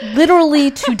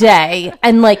 literally today,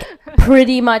 and like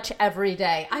pretty much every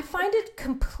day. I find it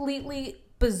completely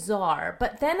bizarre,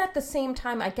 but then at the same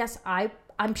time, I guess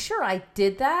I'm sure I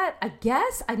did that. I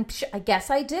guess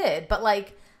I did, but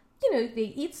like,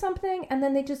 they eat something and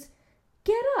then they just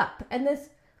get up and this.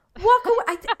 Walk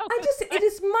away. It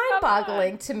is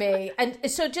mind-boggling to me. And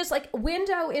so just like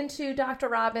window into Dr.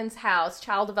 Robbins' house,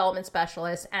 child development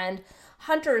specialist, and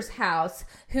Hunter's house,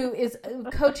 who is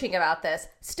coaching about this.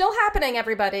 Still happening,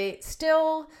 everybody.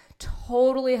 Still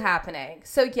totally happening.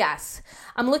 So yes,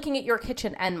 I'm looking at your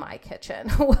kitchen and my kitchen.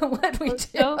 What we do.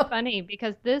 It's so funny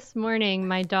because this morning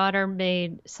my daughter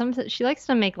made she likes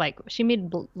to make she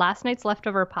made last night's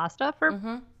leftover pasta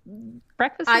for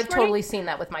breakfast this I've morning. totally seen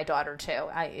that with my daughter too.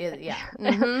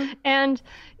 Mm-hmm. And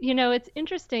it's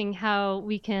interesting how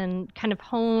we can kind of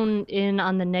hone in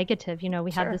on the negative.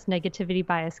 We have this negativity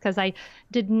bias because I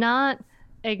did not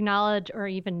acknowledge or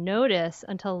even notice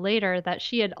until later that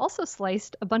she had also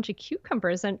sliced a bunch of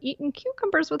cucumbers and eaten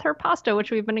cucumbers with her pasta, which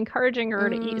we've been encouraging her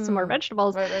to eat some more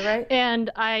vegetables. Right.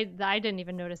 And I didn't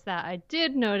even notice that. I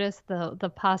did notice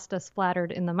the pasta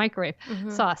splattered in the microwave,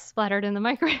 sauce splattered in the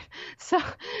microwave. So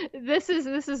this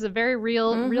is a very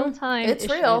real time. It's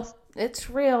real. It's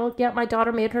real. Yeah, my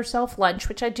daughter made herself lunch,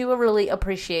 which I do really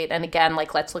appreciate. And again,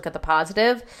 like, let's look at the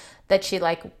positive that she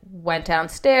like went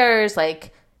downstairs,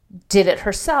 like did it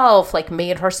herself, like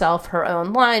made herself her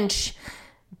own lunch,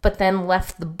 but then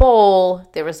left the bowl.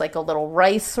 There was like a little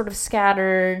rice sort of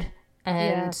scattered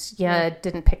and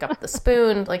didn't pick up the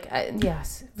spoon. Like,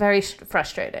 yes, very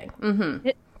frustrating. Mm-hmm.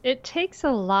 It takes a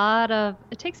lot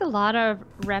of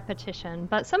repetition,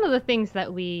 but some of the things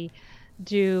that we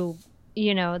do,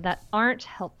 that aren't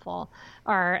helpful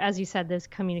are, as you said, those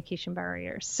communication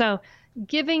barriers. So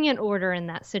giving an order in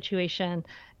that situation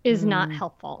is not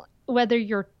helpful. Whether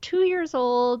you're 2 years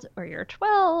old or you're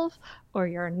 12 or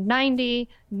you're 90,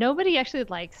 nobody actually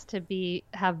likes to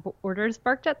have orders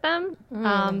barked at them.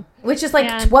 Which is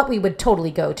like what we would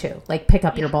totally go to, like pick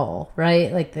up your bowl,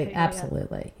 right? Like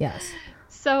absolutely, yes.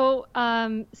 So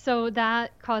that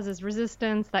causes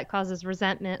resistance, that causes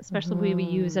resentment, especially when we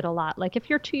use it a lot. Like if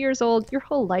you're 2 years old, your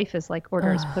whole life is like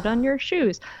orders. Put on your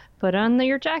shoes, put on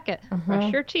your jacket,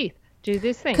 brush your teeth, do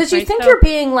these things. Because you think you're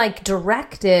being like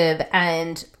directive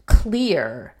and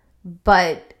clear,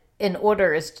 but an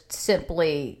order is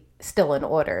simply still an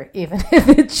order, even if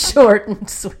it's short and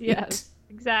sweet. Yes,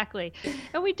 exactly.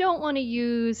 And we don't want to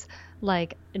use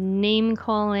like name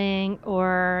calling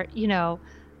or,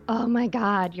 oh my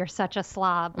God, you're such a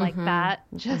slob. Like that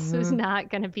just is not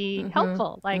going to be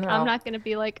helpful. Like, no. I'm not going to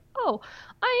be like, oh,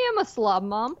 I am a slob,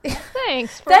 Mom.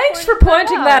 Thanks for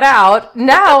pointing that out.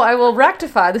 Now I will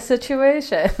rectify the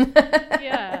situation.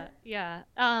 Yeah.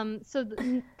 So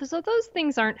those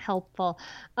things aren't helpful.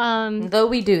 Though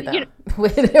we do them.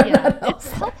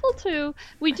 It's helpful to,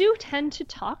 we do tend to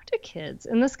talk to kids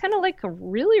in this kind of like a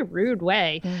really rude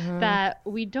way that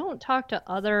we don't talk to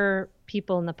other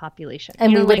people in the population.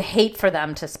 And we would hate for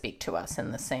them to speak to us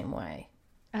in the same way.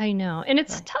 I know. And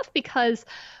it's tough because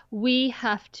we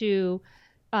have to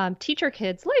teach our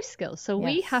kids life skills. So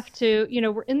we have to,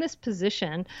 we're in this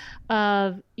position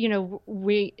of,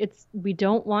 we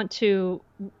don't want to,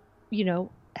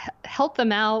 help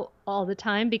them out all the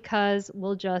time because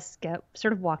we'll just get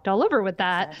sort of walked all over with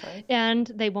that. Exactly. And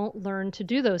they won't learn to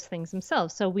do those things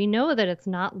themselves. So we know that it's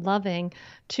not loving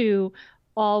to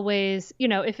always,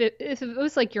 if it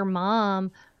was like your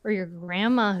mom or your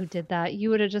grandma who did that, you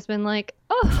would have just been like,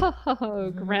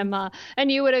 oh, grandma,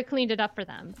 and you would have cleaned it up for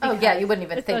them. Oh yeah, you wouldn't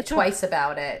even think twice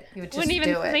about it. You would just Wouldn't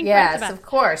even do it. think Yes, twice about of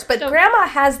course. But grandma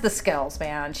has the skills,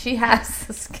 man. She has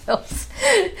the skills.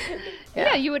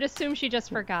 Yeah, you would assume she just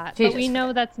forgot. But we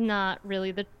know that's not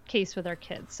really the case with our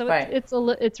kids. So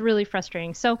it's really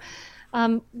frustrating. So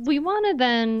we want to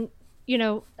then,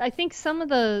 I think some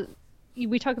of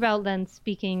we talk about then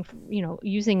speaking,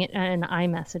 using an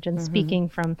iMessage and speaking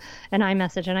from an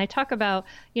iMessage. And I talk about,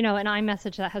 an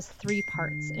iMessage that has 3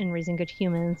 parts in Raising Good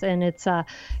Humans. And it's,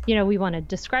 we want to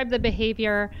describe the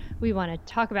behavior. We want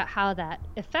to talk about how that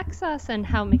affects us and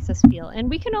how it makes us feel. And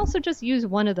we can also just use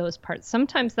one of those parts.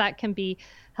 Sometimes that can be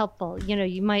helpful.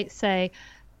 You might say,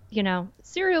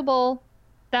 cereal bowl.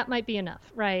 That might be enough,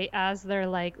 right? As they're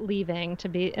like leaving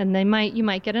and you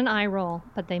might get an eye roll,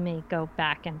 but they may go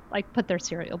back and like put their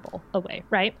cereal bowl away,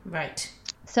 right? Right.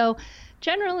 So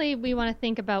generally we want to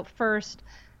think about first,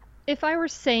 if I were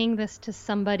saying this to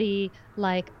somebody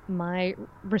like my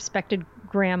respected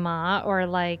grandma or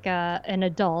like an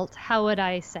adult, how would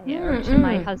I say it? Or to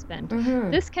my husband?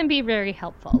 This can be very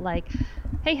helpful. Like,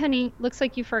 hey honey, looks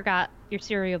like you forgot your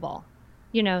cereal bowl.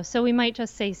 So we might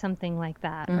just say something like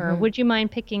that. Or would you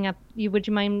mind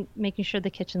making sure the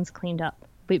kitchen's cleaned up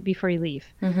before you leave?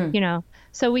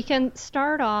 So we can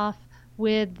start off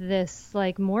with this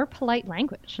like more polite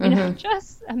language.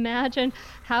 Just imagine,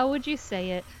 how would you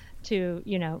say it to,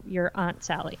 your Aunt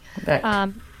Sally?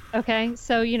 Right. Okay.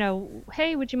 So,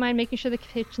 hey, would you mind making sure the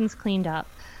kitchen's cleaned up?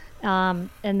 And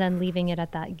then leaving it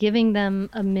at that, giving them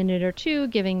a minute or two,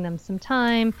 giving them some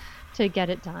time to get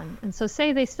it done. And so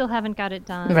say they still haven't got it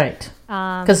done. Right.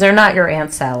 Because they're not your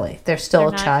Aunt Sally. They're still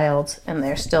a child, and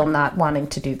they're still not wanting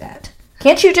to do that.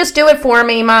 Can't you just do it for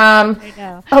me, Mom? I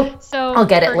know. Oh, so I'll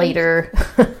get it later.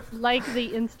 Like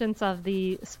the instance of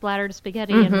the splattered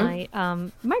spaghetti in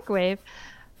my microwave.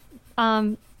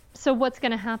 So what's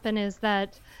going to happen is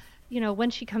that, when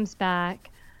she comes back,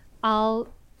 I'll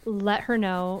let her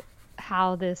know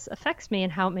how this affects me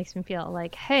and how it makes me feel.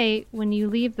 Like, hey, when you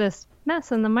leave this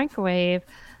mess in the microwave,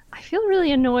 I feel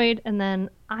really annoyed, and then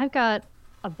I've got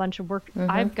a bunch of work.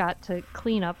 I've got to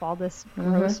clean up all this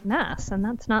gross mess, and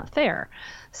that's not fair.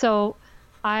 So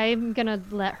I'm gonna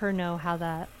let her know how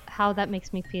that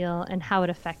makes me feel and how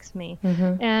it affects me.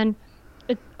 And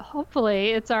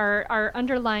hopefully it's our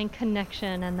underlying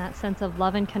connection and that sense of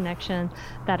love and connection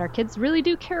that our kids really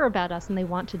do care about us and they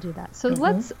want to do that. So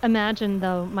let's imagine,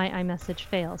 though, my iMessage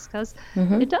fails, because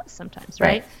it does sometimes,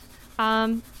 right?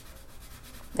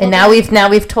 And now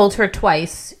we've told her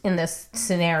twice in this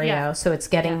scenario, so it's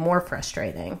getting more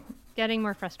frustrating.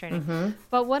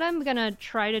 But what I'm gonna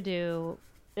try to do,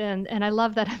 and I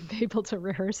love that I'm able to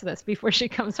rehearse this before she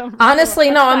comes home. Honestly,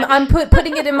 no, I'm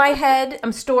putting it in my head.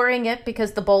 I'm storing it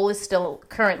because the bowl is still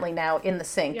currently now in the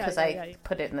sink because I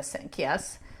put it in the sink.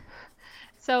 Yes.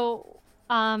 So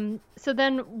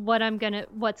then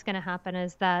what's gonna happen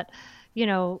is that,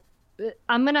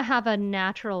 I'm going to have a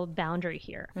natural boundary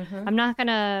here. I'm not going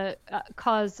to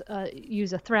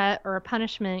use a threat or a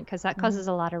punishment, because that causes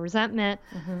a lot of resentment.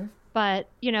 But,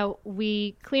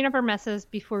 we clean up our messes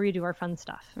before we do our fun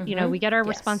stuff. We get our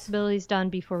responsibilities done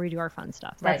before we do our fun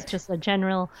stuff. That's just a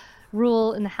general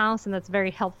rule in the house, and that's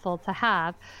very helpful to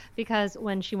have, because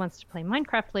when she wants to play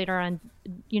Minecraft later on,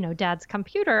 Dad's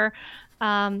computer,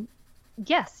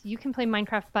 yes, you can play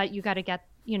Minecraft, but you got to get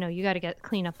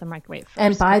clean up the microwave first.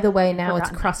 And by the way, now it's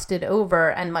crusted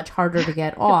over and much harder to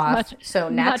get off. So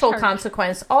natural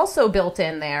consequence also built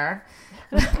in there,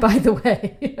 by the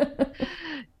way.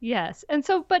 Yes. And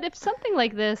so, but if something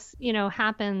like this,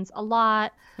 happens a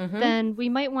lot, then we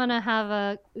might want to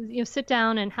have sit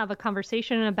down and have a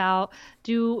conversation about,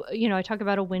 I talk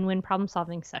about a win-win problem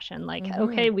solving session. Like,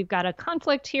 okay, we've got a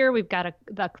conflict here. We've got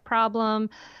the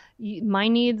problem. My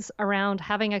needs around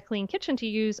having a clean kitchen to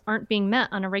use aren't being met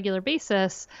on a regular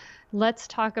basis. Let's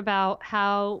talk about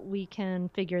how we can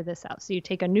figure this out. So you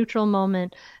take a neutral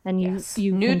moment and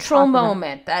you neutral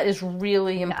moment. That is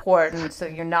really important. So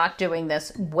you're not doing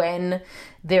this when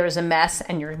there's a mess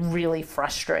and you're really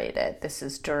frustrated. This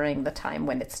is during the time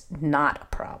when it's not a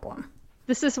problem.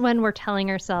 This is when we're telling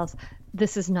ourselves,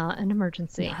 this is not an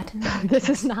emergency. This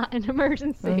is not an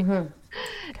emergency.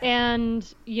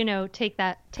 And, take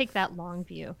that long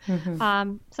view.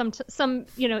 Some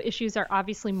issues are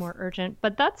obviously more urgent,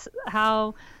 but that's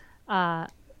how I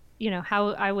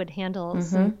would handle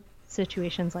some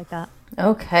situations like that.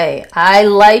 Okay, I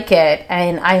like it,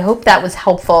 and I hope that was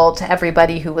helpful to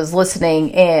everybody who was listening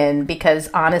in, because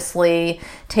honestly,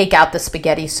 take out the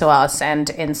spaghetti sauce and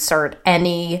insert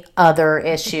any other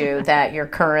issue that you're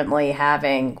currently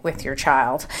having with your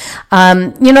child.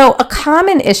 A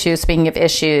common issue, speaking of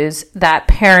issues, that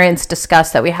parents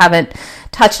discuss that we haven't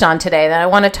touched on today, that I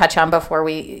want to touch on before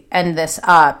we end this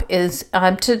up, is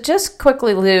to just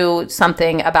quickly do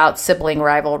something about sibling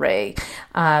rivalry,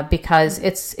 because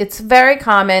it's very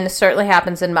common. It certainly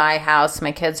happens in my house.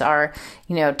 My kids are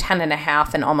 10 and a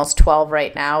half and almost 12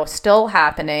 right now, still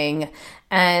happening.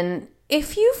 And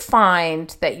if you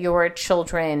find that your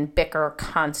children bicker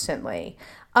constantly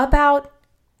about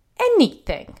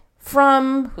anything,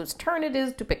 from whose turn it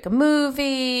is to pick a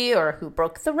movie, or who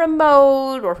broke the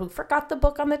remote, or who forgot the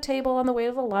book on the table on the way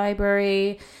to the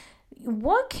library,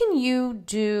 what can you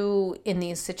do in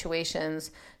these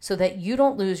situations so that you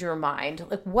don't lose your mind?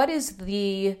 Like,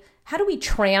 how do we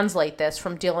translate this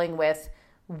from dealing with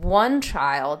one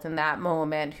child in that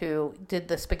moment who did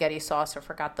the spaghetti sauce or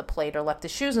forgot the plate or left the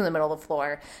shoes in the middle of the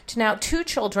floor, to now two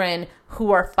children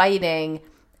who are fighting,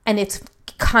 and it's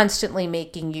constantly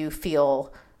making you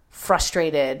feel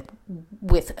frustrated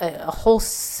with a whole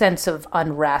sense of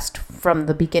unrest from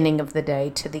the beginning of the day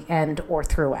to the end or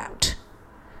throughout?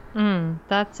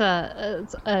 That's a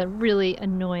really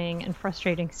annoying and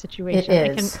frustrating situation.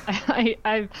 It is.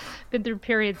 I've been through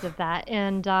periods of that.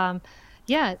 And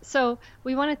so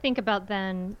we want to think about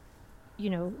then,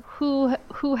 who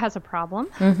has a problem?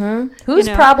 Mm-hmm. Whose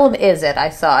problem is it? I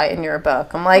saw it in your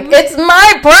book. I'm like, it's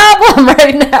my problem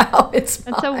right now. It's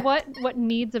mine. And so what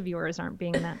needs of yours aren't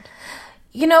being met?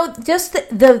 Just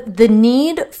the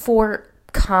need for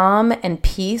calm and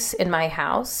peace in my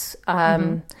house,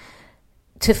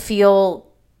 to feel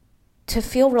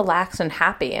relaxed and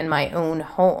happy in my own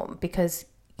home, because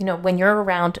when you're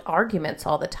around arguments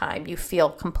all the time, you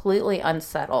feel completely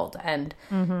unsettled, and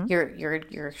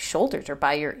your shoulders are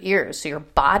by your ears, so your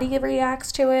body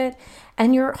reacts to it,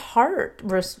 and your heart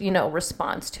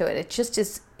responds to it. It just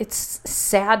is. It's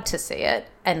sad to see it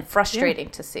and frustrating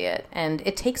to see it, and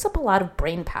it takes up a lot of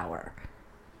brain power.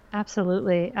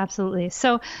 Absolutely.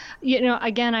 So,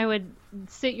 again, I would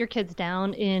sit your kids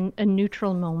down in a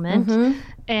neutral moment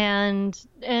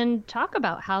and talk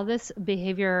about how this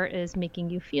behavior is making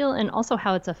you feel, and also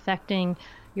how it's affecting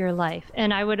your life.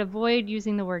 And I would avoid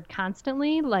using the word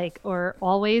constantly, or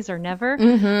always or never.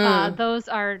 Those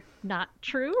are not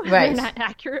true. Right. They're not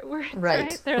accurate words.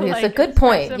 Right. They're it's a good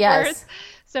point. Yes. Words.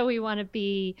 So we want to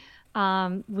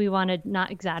we want to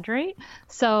not exaggerate.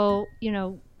 So,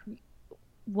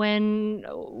 when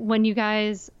you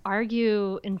guys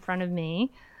argue in front of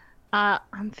me,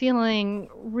 I'm feeling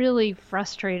really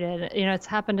frustrated. It's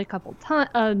happened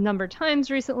a number of times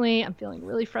recently. I'm feeling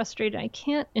really frustrated. I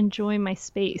can't enjoy my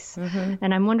space,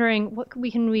 and I'm wondering what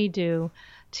can we do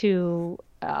to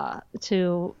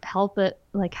help it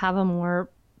have a more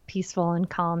peaceful and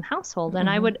calm household. And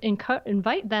I would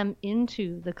invite them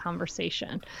into the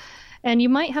conversation, and you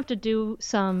might have to do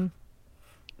some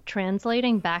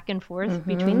translating back and forth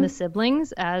between the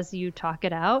siblings as you talk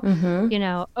it out.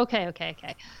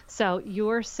 Okay. So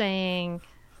you're saying,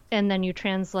 and then you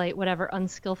translate whatever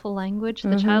unskillful language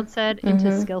the child said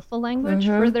into skillful language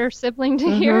for their sibling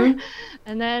to hear.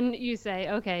 And then you say,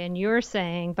 okay, and you're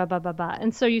saying blah, blah, blah, blah.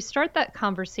 And so you start that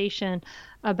conversation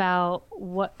about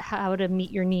how to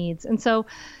meet your needs. And so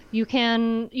you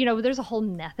can, there's a whole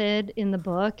method in the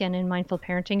book and in Mindful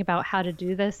Parenting about how to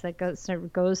do this that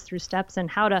goes through steps,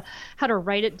 and how to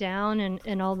write it down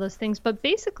and all those things. But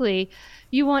basically,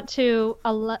 you want to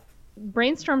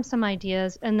brainstorm some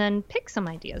ideas and then pick some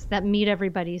ideas that meet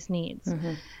everybody's needs.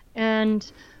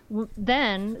 And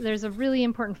then there's a really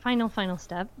important final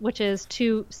step, which is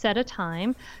to set a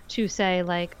time to say,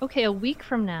 okay, a week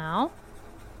from now,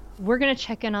 we're going to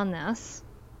check in on this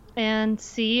and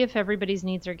see if everybody's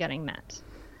needs are getting met.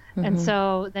 And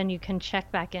so then you can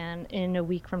check back in a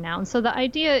week from now. And so the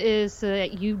idea is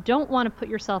that you don't want to put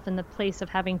yourself in the place of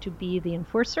having to be the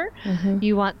enforcer.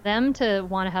 You want them to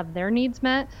want to have their needs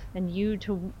met, and you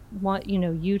to want,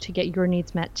 you to get your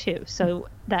needs met too, so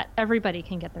that everybody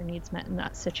can get their needs met in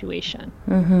that situation.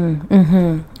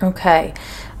 Okay.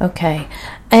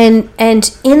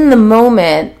 And in the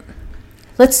moment,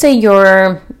 let's say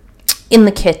you're in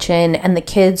the kitchen and the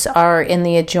kids are in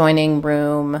the adjoining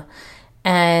room,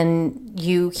 and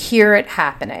you hear it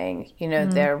happening.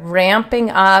 They're ramping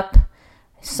up.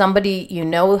 Somebody,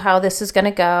 how this is going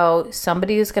to go.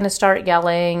 Somebody is going to start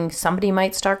yelling. Somebody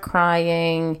might start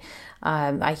crying.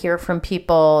 I hear from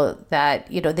people that,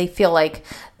 they feel like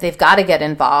they've got to get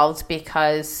involved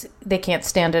because they can't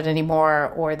stand it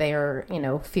anymore, or they are,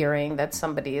 fearing that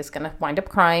somebody is going to wind up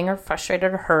crying or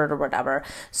frustrated or hurt or whatever.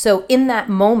 So in that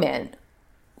moment,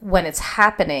 when it's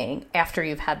happening after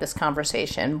you've had this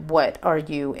conversation, what are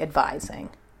you advising?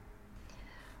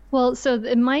 Well, so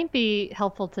it might be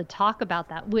helpful to talk about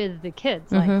that with the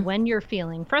kids. Like, when you're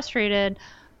feeling frustrated,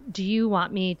 do you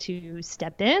want me to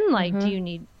step in? Like, do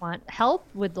you want help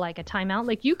with like a timeout?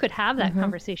 Like, you could have that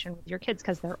conversation with your kids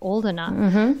because they're old enough,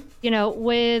 and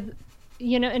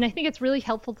I think it's really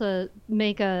helpful to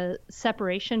make a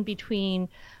separation between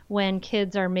when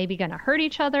kids are maybe going to hurt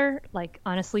each other, like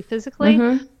honestly,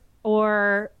 physically,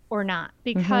 or not,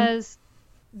 because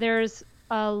there's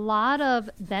a lot of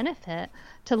benefit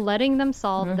to letting them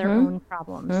solve their own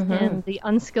problems and the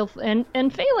unskillful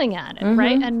and failing at it,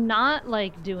 right? And not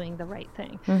like doing the right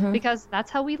thing, because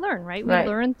that's how we learn, right? We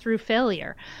learn through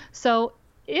failure. So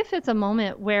if it's a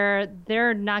moment where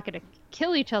they're not going to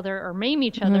kill each other or maim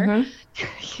each other,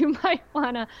 you might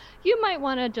want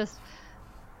to just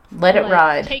let it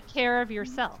ride. Take care of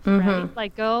yourself, right?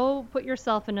 Like, go put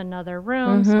yourself in another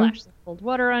room, splash some cold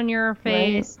water on your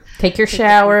face, take your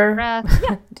shower,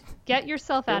 get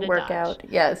yourself out of workout. Dodge.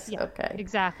 Yes. Yeah, okay.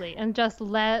 Exactly. And just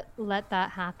let that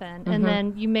happen. And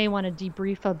then you may want to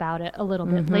debrief about it a little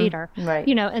bit later. Right.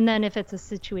 And then if it's a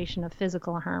situation of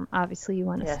physical harm, obviously you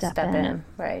want to step in.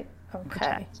 Right. Okay.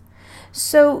 Protect.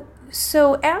 So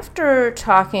after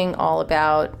talking all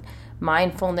about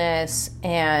mindfulness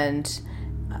and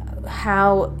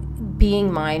how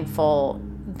being mindful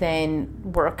then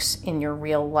works in your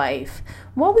real life,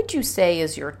 what would you say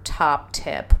is your top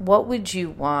tip? What would you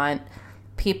want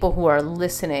people who are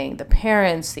listening, the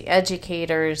parents, the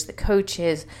educators, the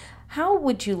coaches, how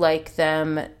would you like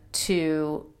them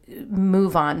to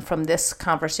move on from this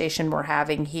conversation we're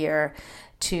having here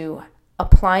to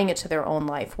applying it to their own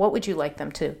life? What would you like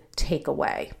them to take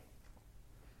away?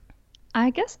 I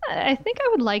think I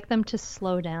would like them to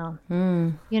slow down.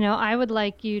 I would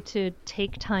like you to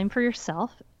take time for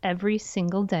yourself every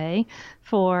single day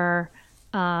for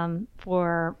some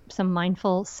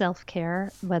mindful self-care,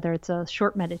 whether it's a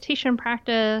short meditation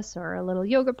practice or a little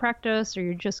yoga practice, or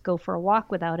you just go for a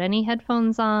walk without any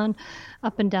headphones on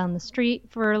up and down the street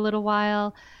for a little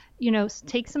while.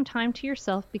 Take some time to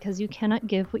yourself, because you cannot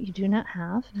give what you do not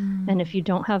have. And if you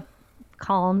don't have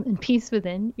calm and peace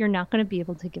within, you're not going to be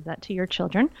able to give that to your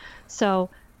children. So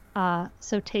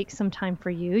take some time for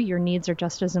you. Your needs are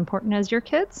just as important as your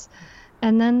kids.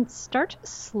 And then start to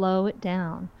slow it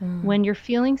down. When you're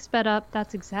feeling sped up,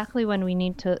 that's exactly when we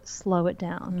need to slow it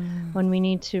down. When we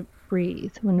need to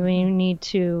breathe, when we need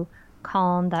to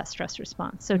calm that stress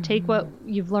response. So take what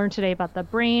you've learned today about the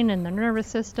brain and the nervous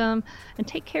system and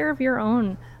take care of your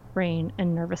own brain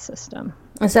and nervous system.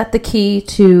 Is that the key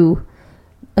to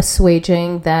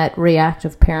assuaging that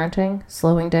reactive parenting,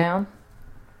 slowing down?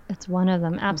 It's one of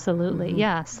them. Absolutely.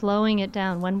 Yeah. Slowing it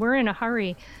down. When we're in a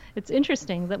hurry, it's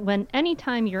interesting that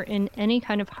anytime you're in any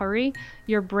kind of hurry,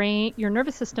 your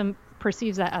nervous system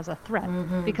perceives that as a threat,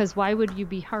 because why would you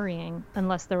be hurrying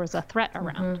unless there was a threat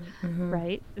around,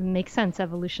 right? It makes sense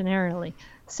evolutionarily.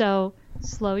 So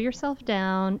slow yourself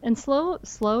down and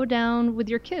slow down with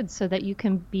your kids so that you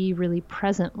can be really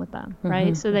present with them,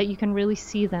 right? So that you can really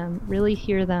see them, really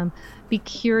hear them, be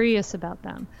curious about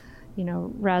them,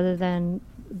 rather than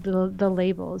the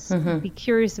labels. Be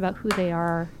curious about who they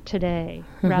are today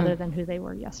rather than who they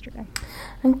were yesterday.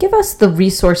 And give us the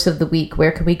resource of the week.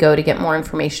 Where can we go to get more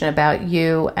information about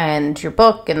you and your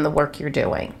book and the work you're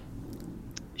doing?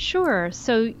 Sure.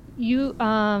 So you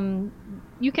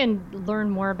can learn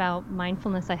more about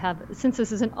mindfulness. Since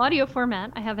this is an audio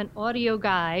format, I have an audio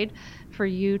guide for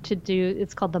you to do.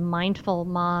 It's called the Mindful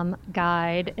Mom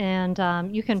Guide,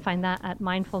 and you can find that at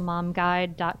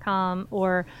mindfulmomguide.com,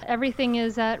 or everything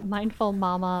is at Mindful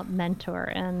Mama Mentor,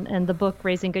 and the book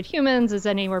Raising Good Humans is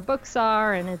anywhere books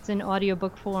are, and it's in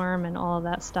audiobook form and all of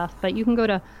that stuff. But you can go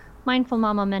to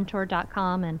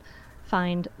mindfulmamamentor.com and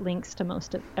find links to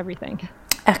most of everything.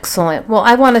 Excellent. Well,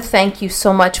 I want to thank you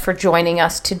so much for joining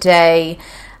us today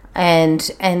and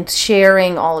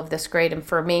sharing all of this great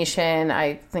information.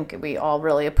 I think we all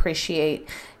really appreciate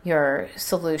your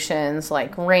solutions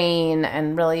like RAIN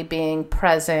and really being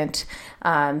present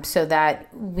so that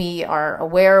we are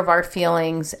aware of our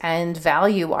feelings and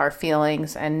value our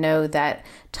feelings and know that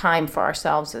time for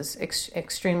ourselves is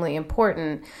extremely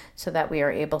important so that we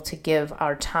are able to give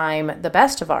our time, the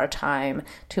best of our time,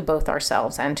 to both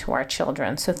ourselves and to our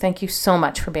children. So thank you so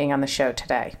much for being on the show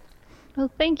today. Well,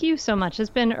 thank you so much. It's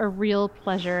been a real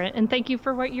pleasure. And thank you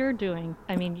for what you're doing.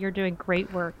 I mean, you're doing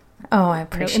great work. Oh, I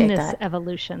appreciate in this that.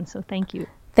 evolution. So thank you.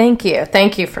 Thank you.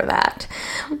 Thank you for that.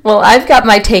 Well, I've got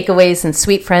my takeaways, and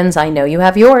sweet friends, I know you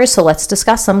have yours, so let's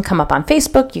discuss them. Come up on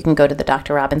Facebook. You can go to the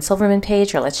Dr. Robin Silverman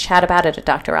page, or let's chat about it at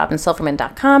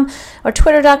drrobinsilverman.com or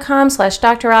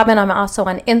twitter.com/Dr. Robin. I'm also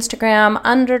on Instagram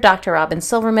under Dr. Robin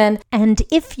Silverman. And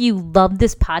if you love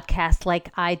this podcast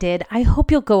like I did, I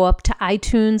hope you'll go up to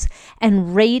iTunes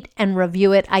and rate and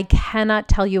review it. I cannot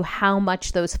tell you how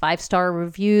much those 5-star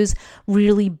reviews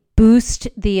really boost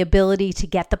the ability to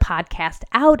get the podcast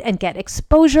out and get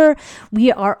exposure.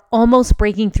 We are almost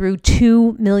breaking through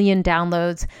 2 million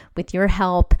downloads with your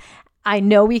help. I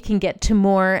know we can get to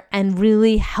more and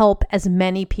really help as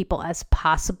many people as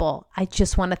possible. I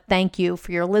just want to thank you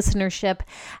for your listenership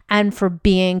and for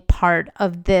being part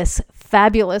of this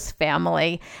fabulous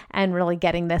family and really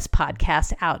getting this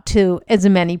podcast out to as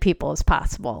many people as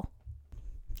possible.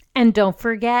 And don't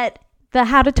forget, the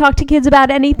How to Talk to Kids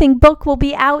About Anything book will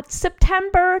be out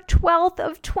September 12th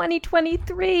of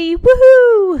 2023.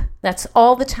 Woohoo! That's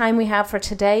all the time we have for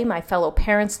today, my fellow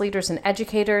parents, leaders, and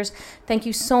educators. Thank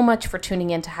you so much for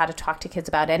tuning in to How to Talk to Kids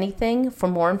About Anything. For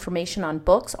more information on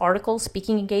books, articles,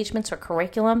 speaking engagements, or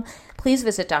curriculum, please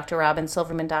visit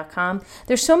drrobinsilverman.com.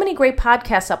 There's so many great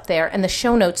podcasts up there, and the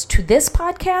show notes to this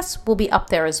podcast will be up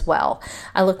there as well.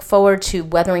 I look forward to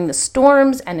weathering the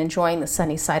storms and enjoying the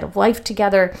sunny side of life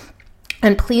together.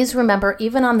 And please remember,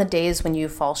 even on the days when you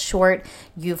fall short,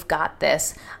 you've got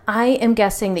this. I am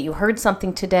guessing that you heard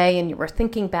something today and you were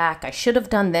thinking back, I should have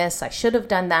done this, I should have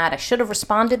done that, I should have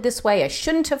responded this way, I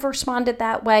shouldn't have responded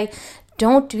that way.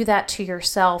 Don't do that to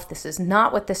yourself. This is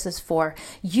not what this is for.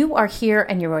 You are here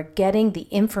and you are getting the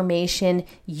information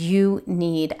you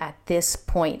need at this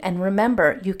point. And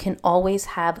remember, you can always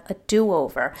have a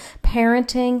do-over.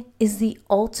 Parenting is the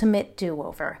ultimate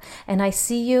do-over. And I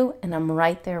see you and I'm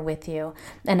right there with you.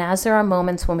 And as there are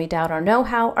moments when we doubt our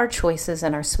know-how, our choices,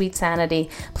 and our sweet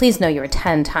sanity, please know you're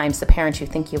 10 times the parent you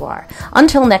think you are.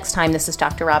 Until next time, this is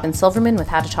Dr. Robin Silverman with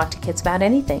How to Talk to Kids About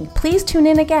Anything. Please tune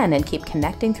in again and keep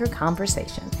connecting through conversation.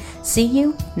 See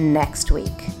you next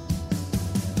week.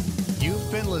 You've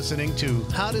been listening to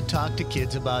How to Talk to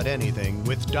Kids About Anything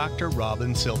with Dr.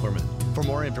 Robin Silverman. For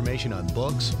more information on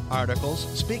books, articles,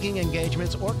 speaking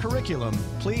engagements, or curriculum,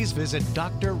 please visit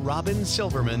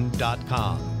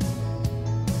drrobinsilverman.com.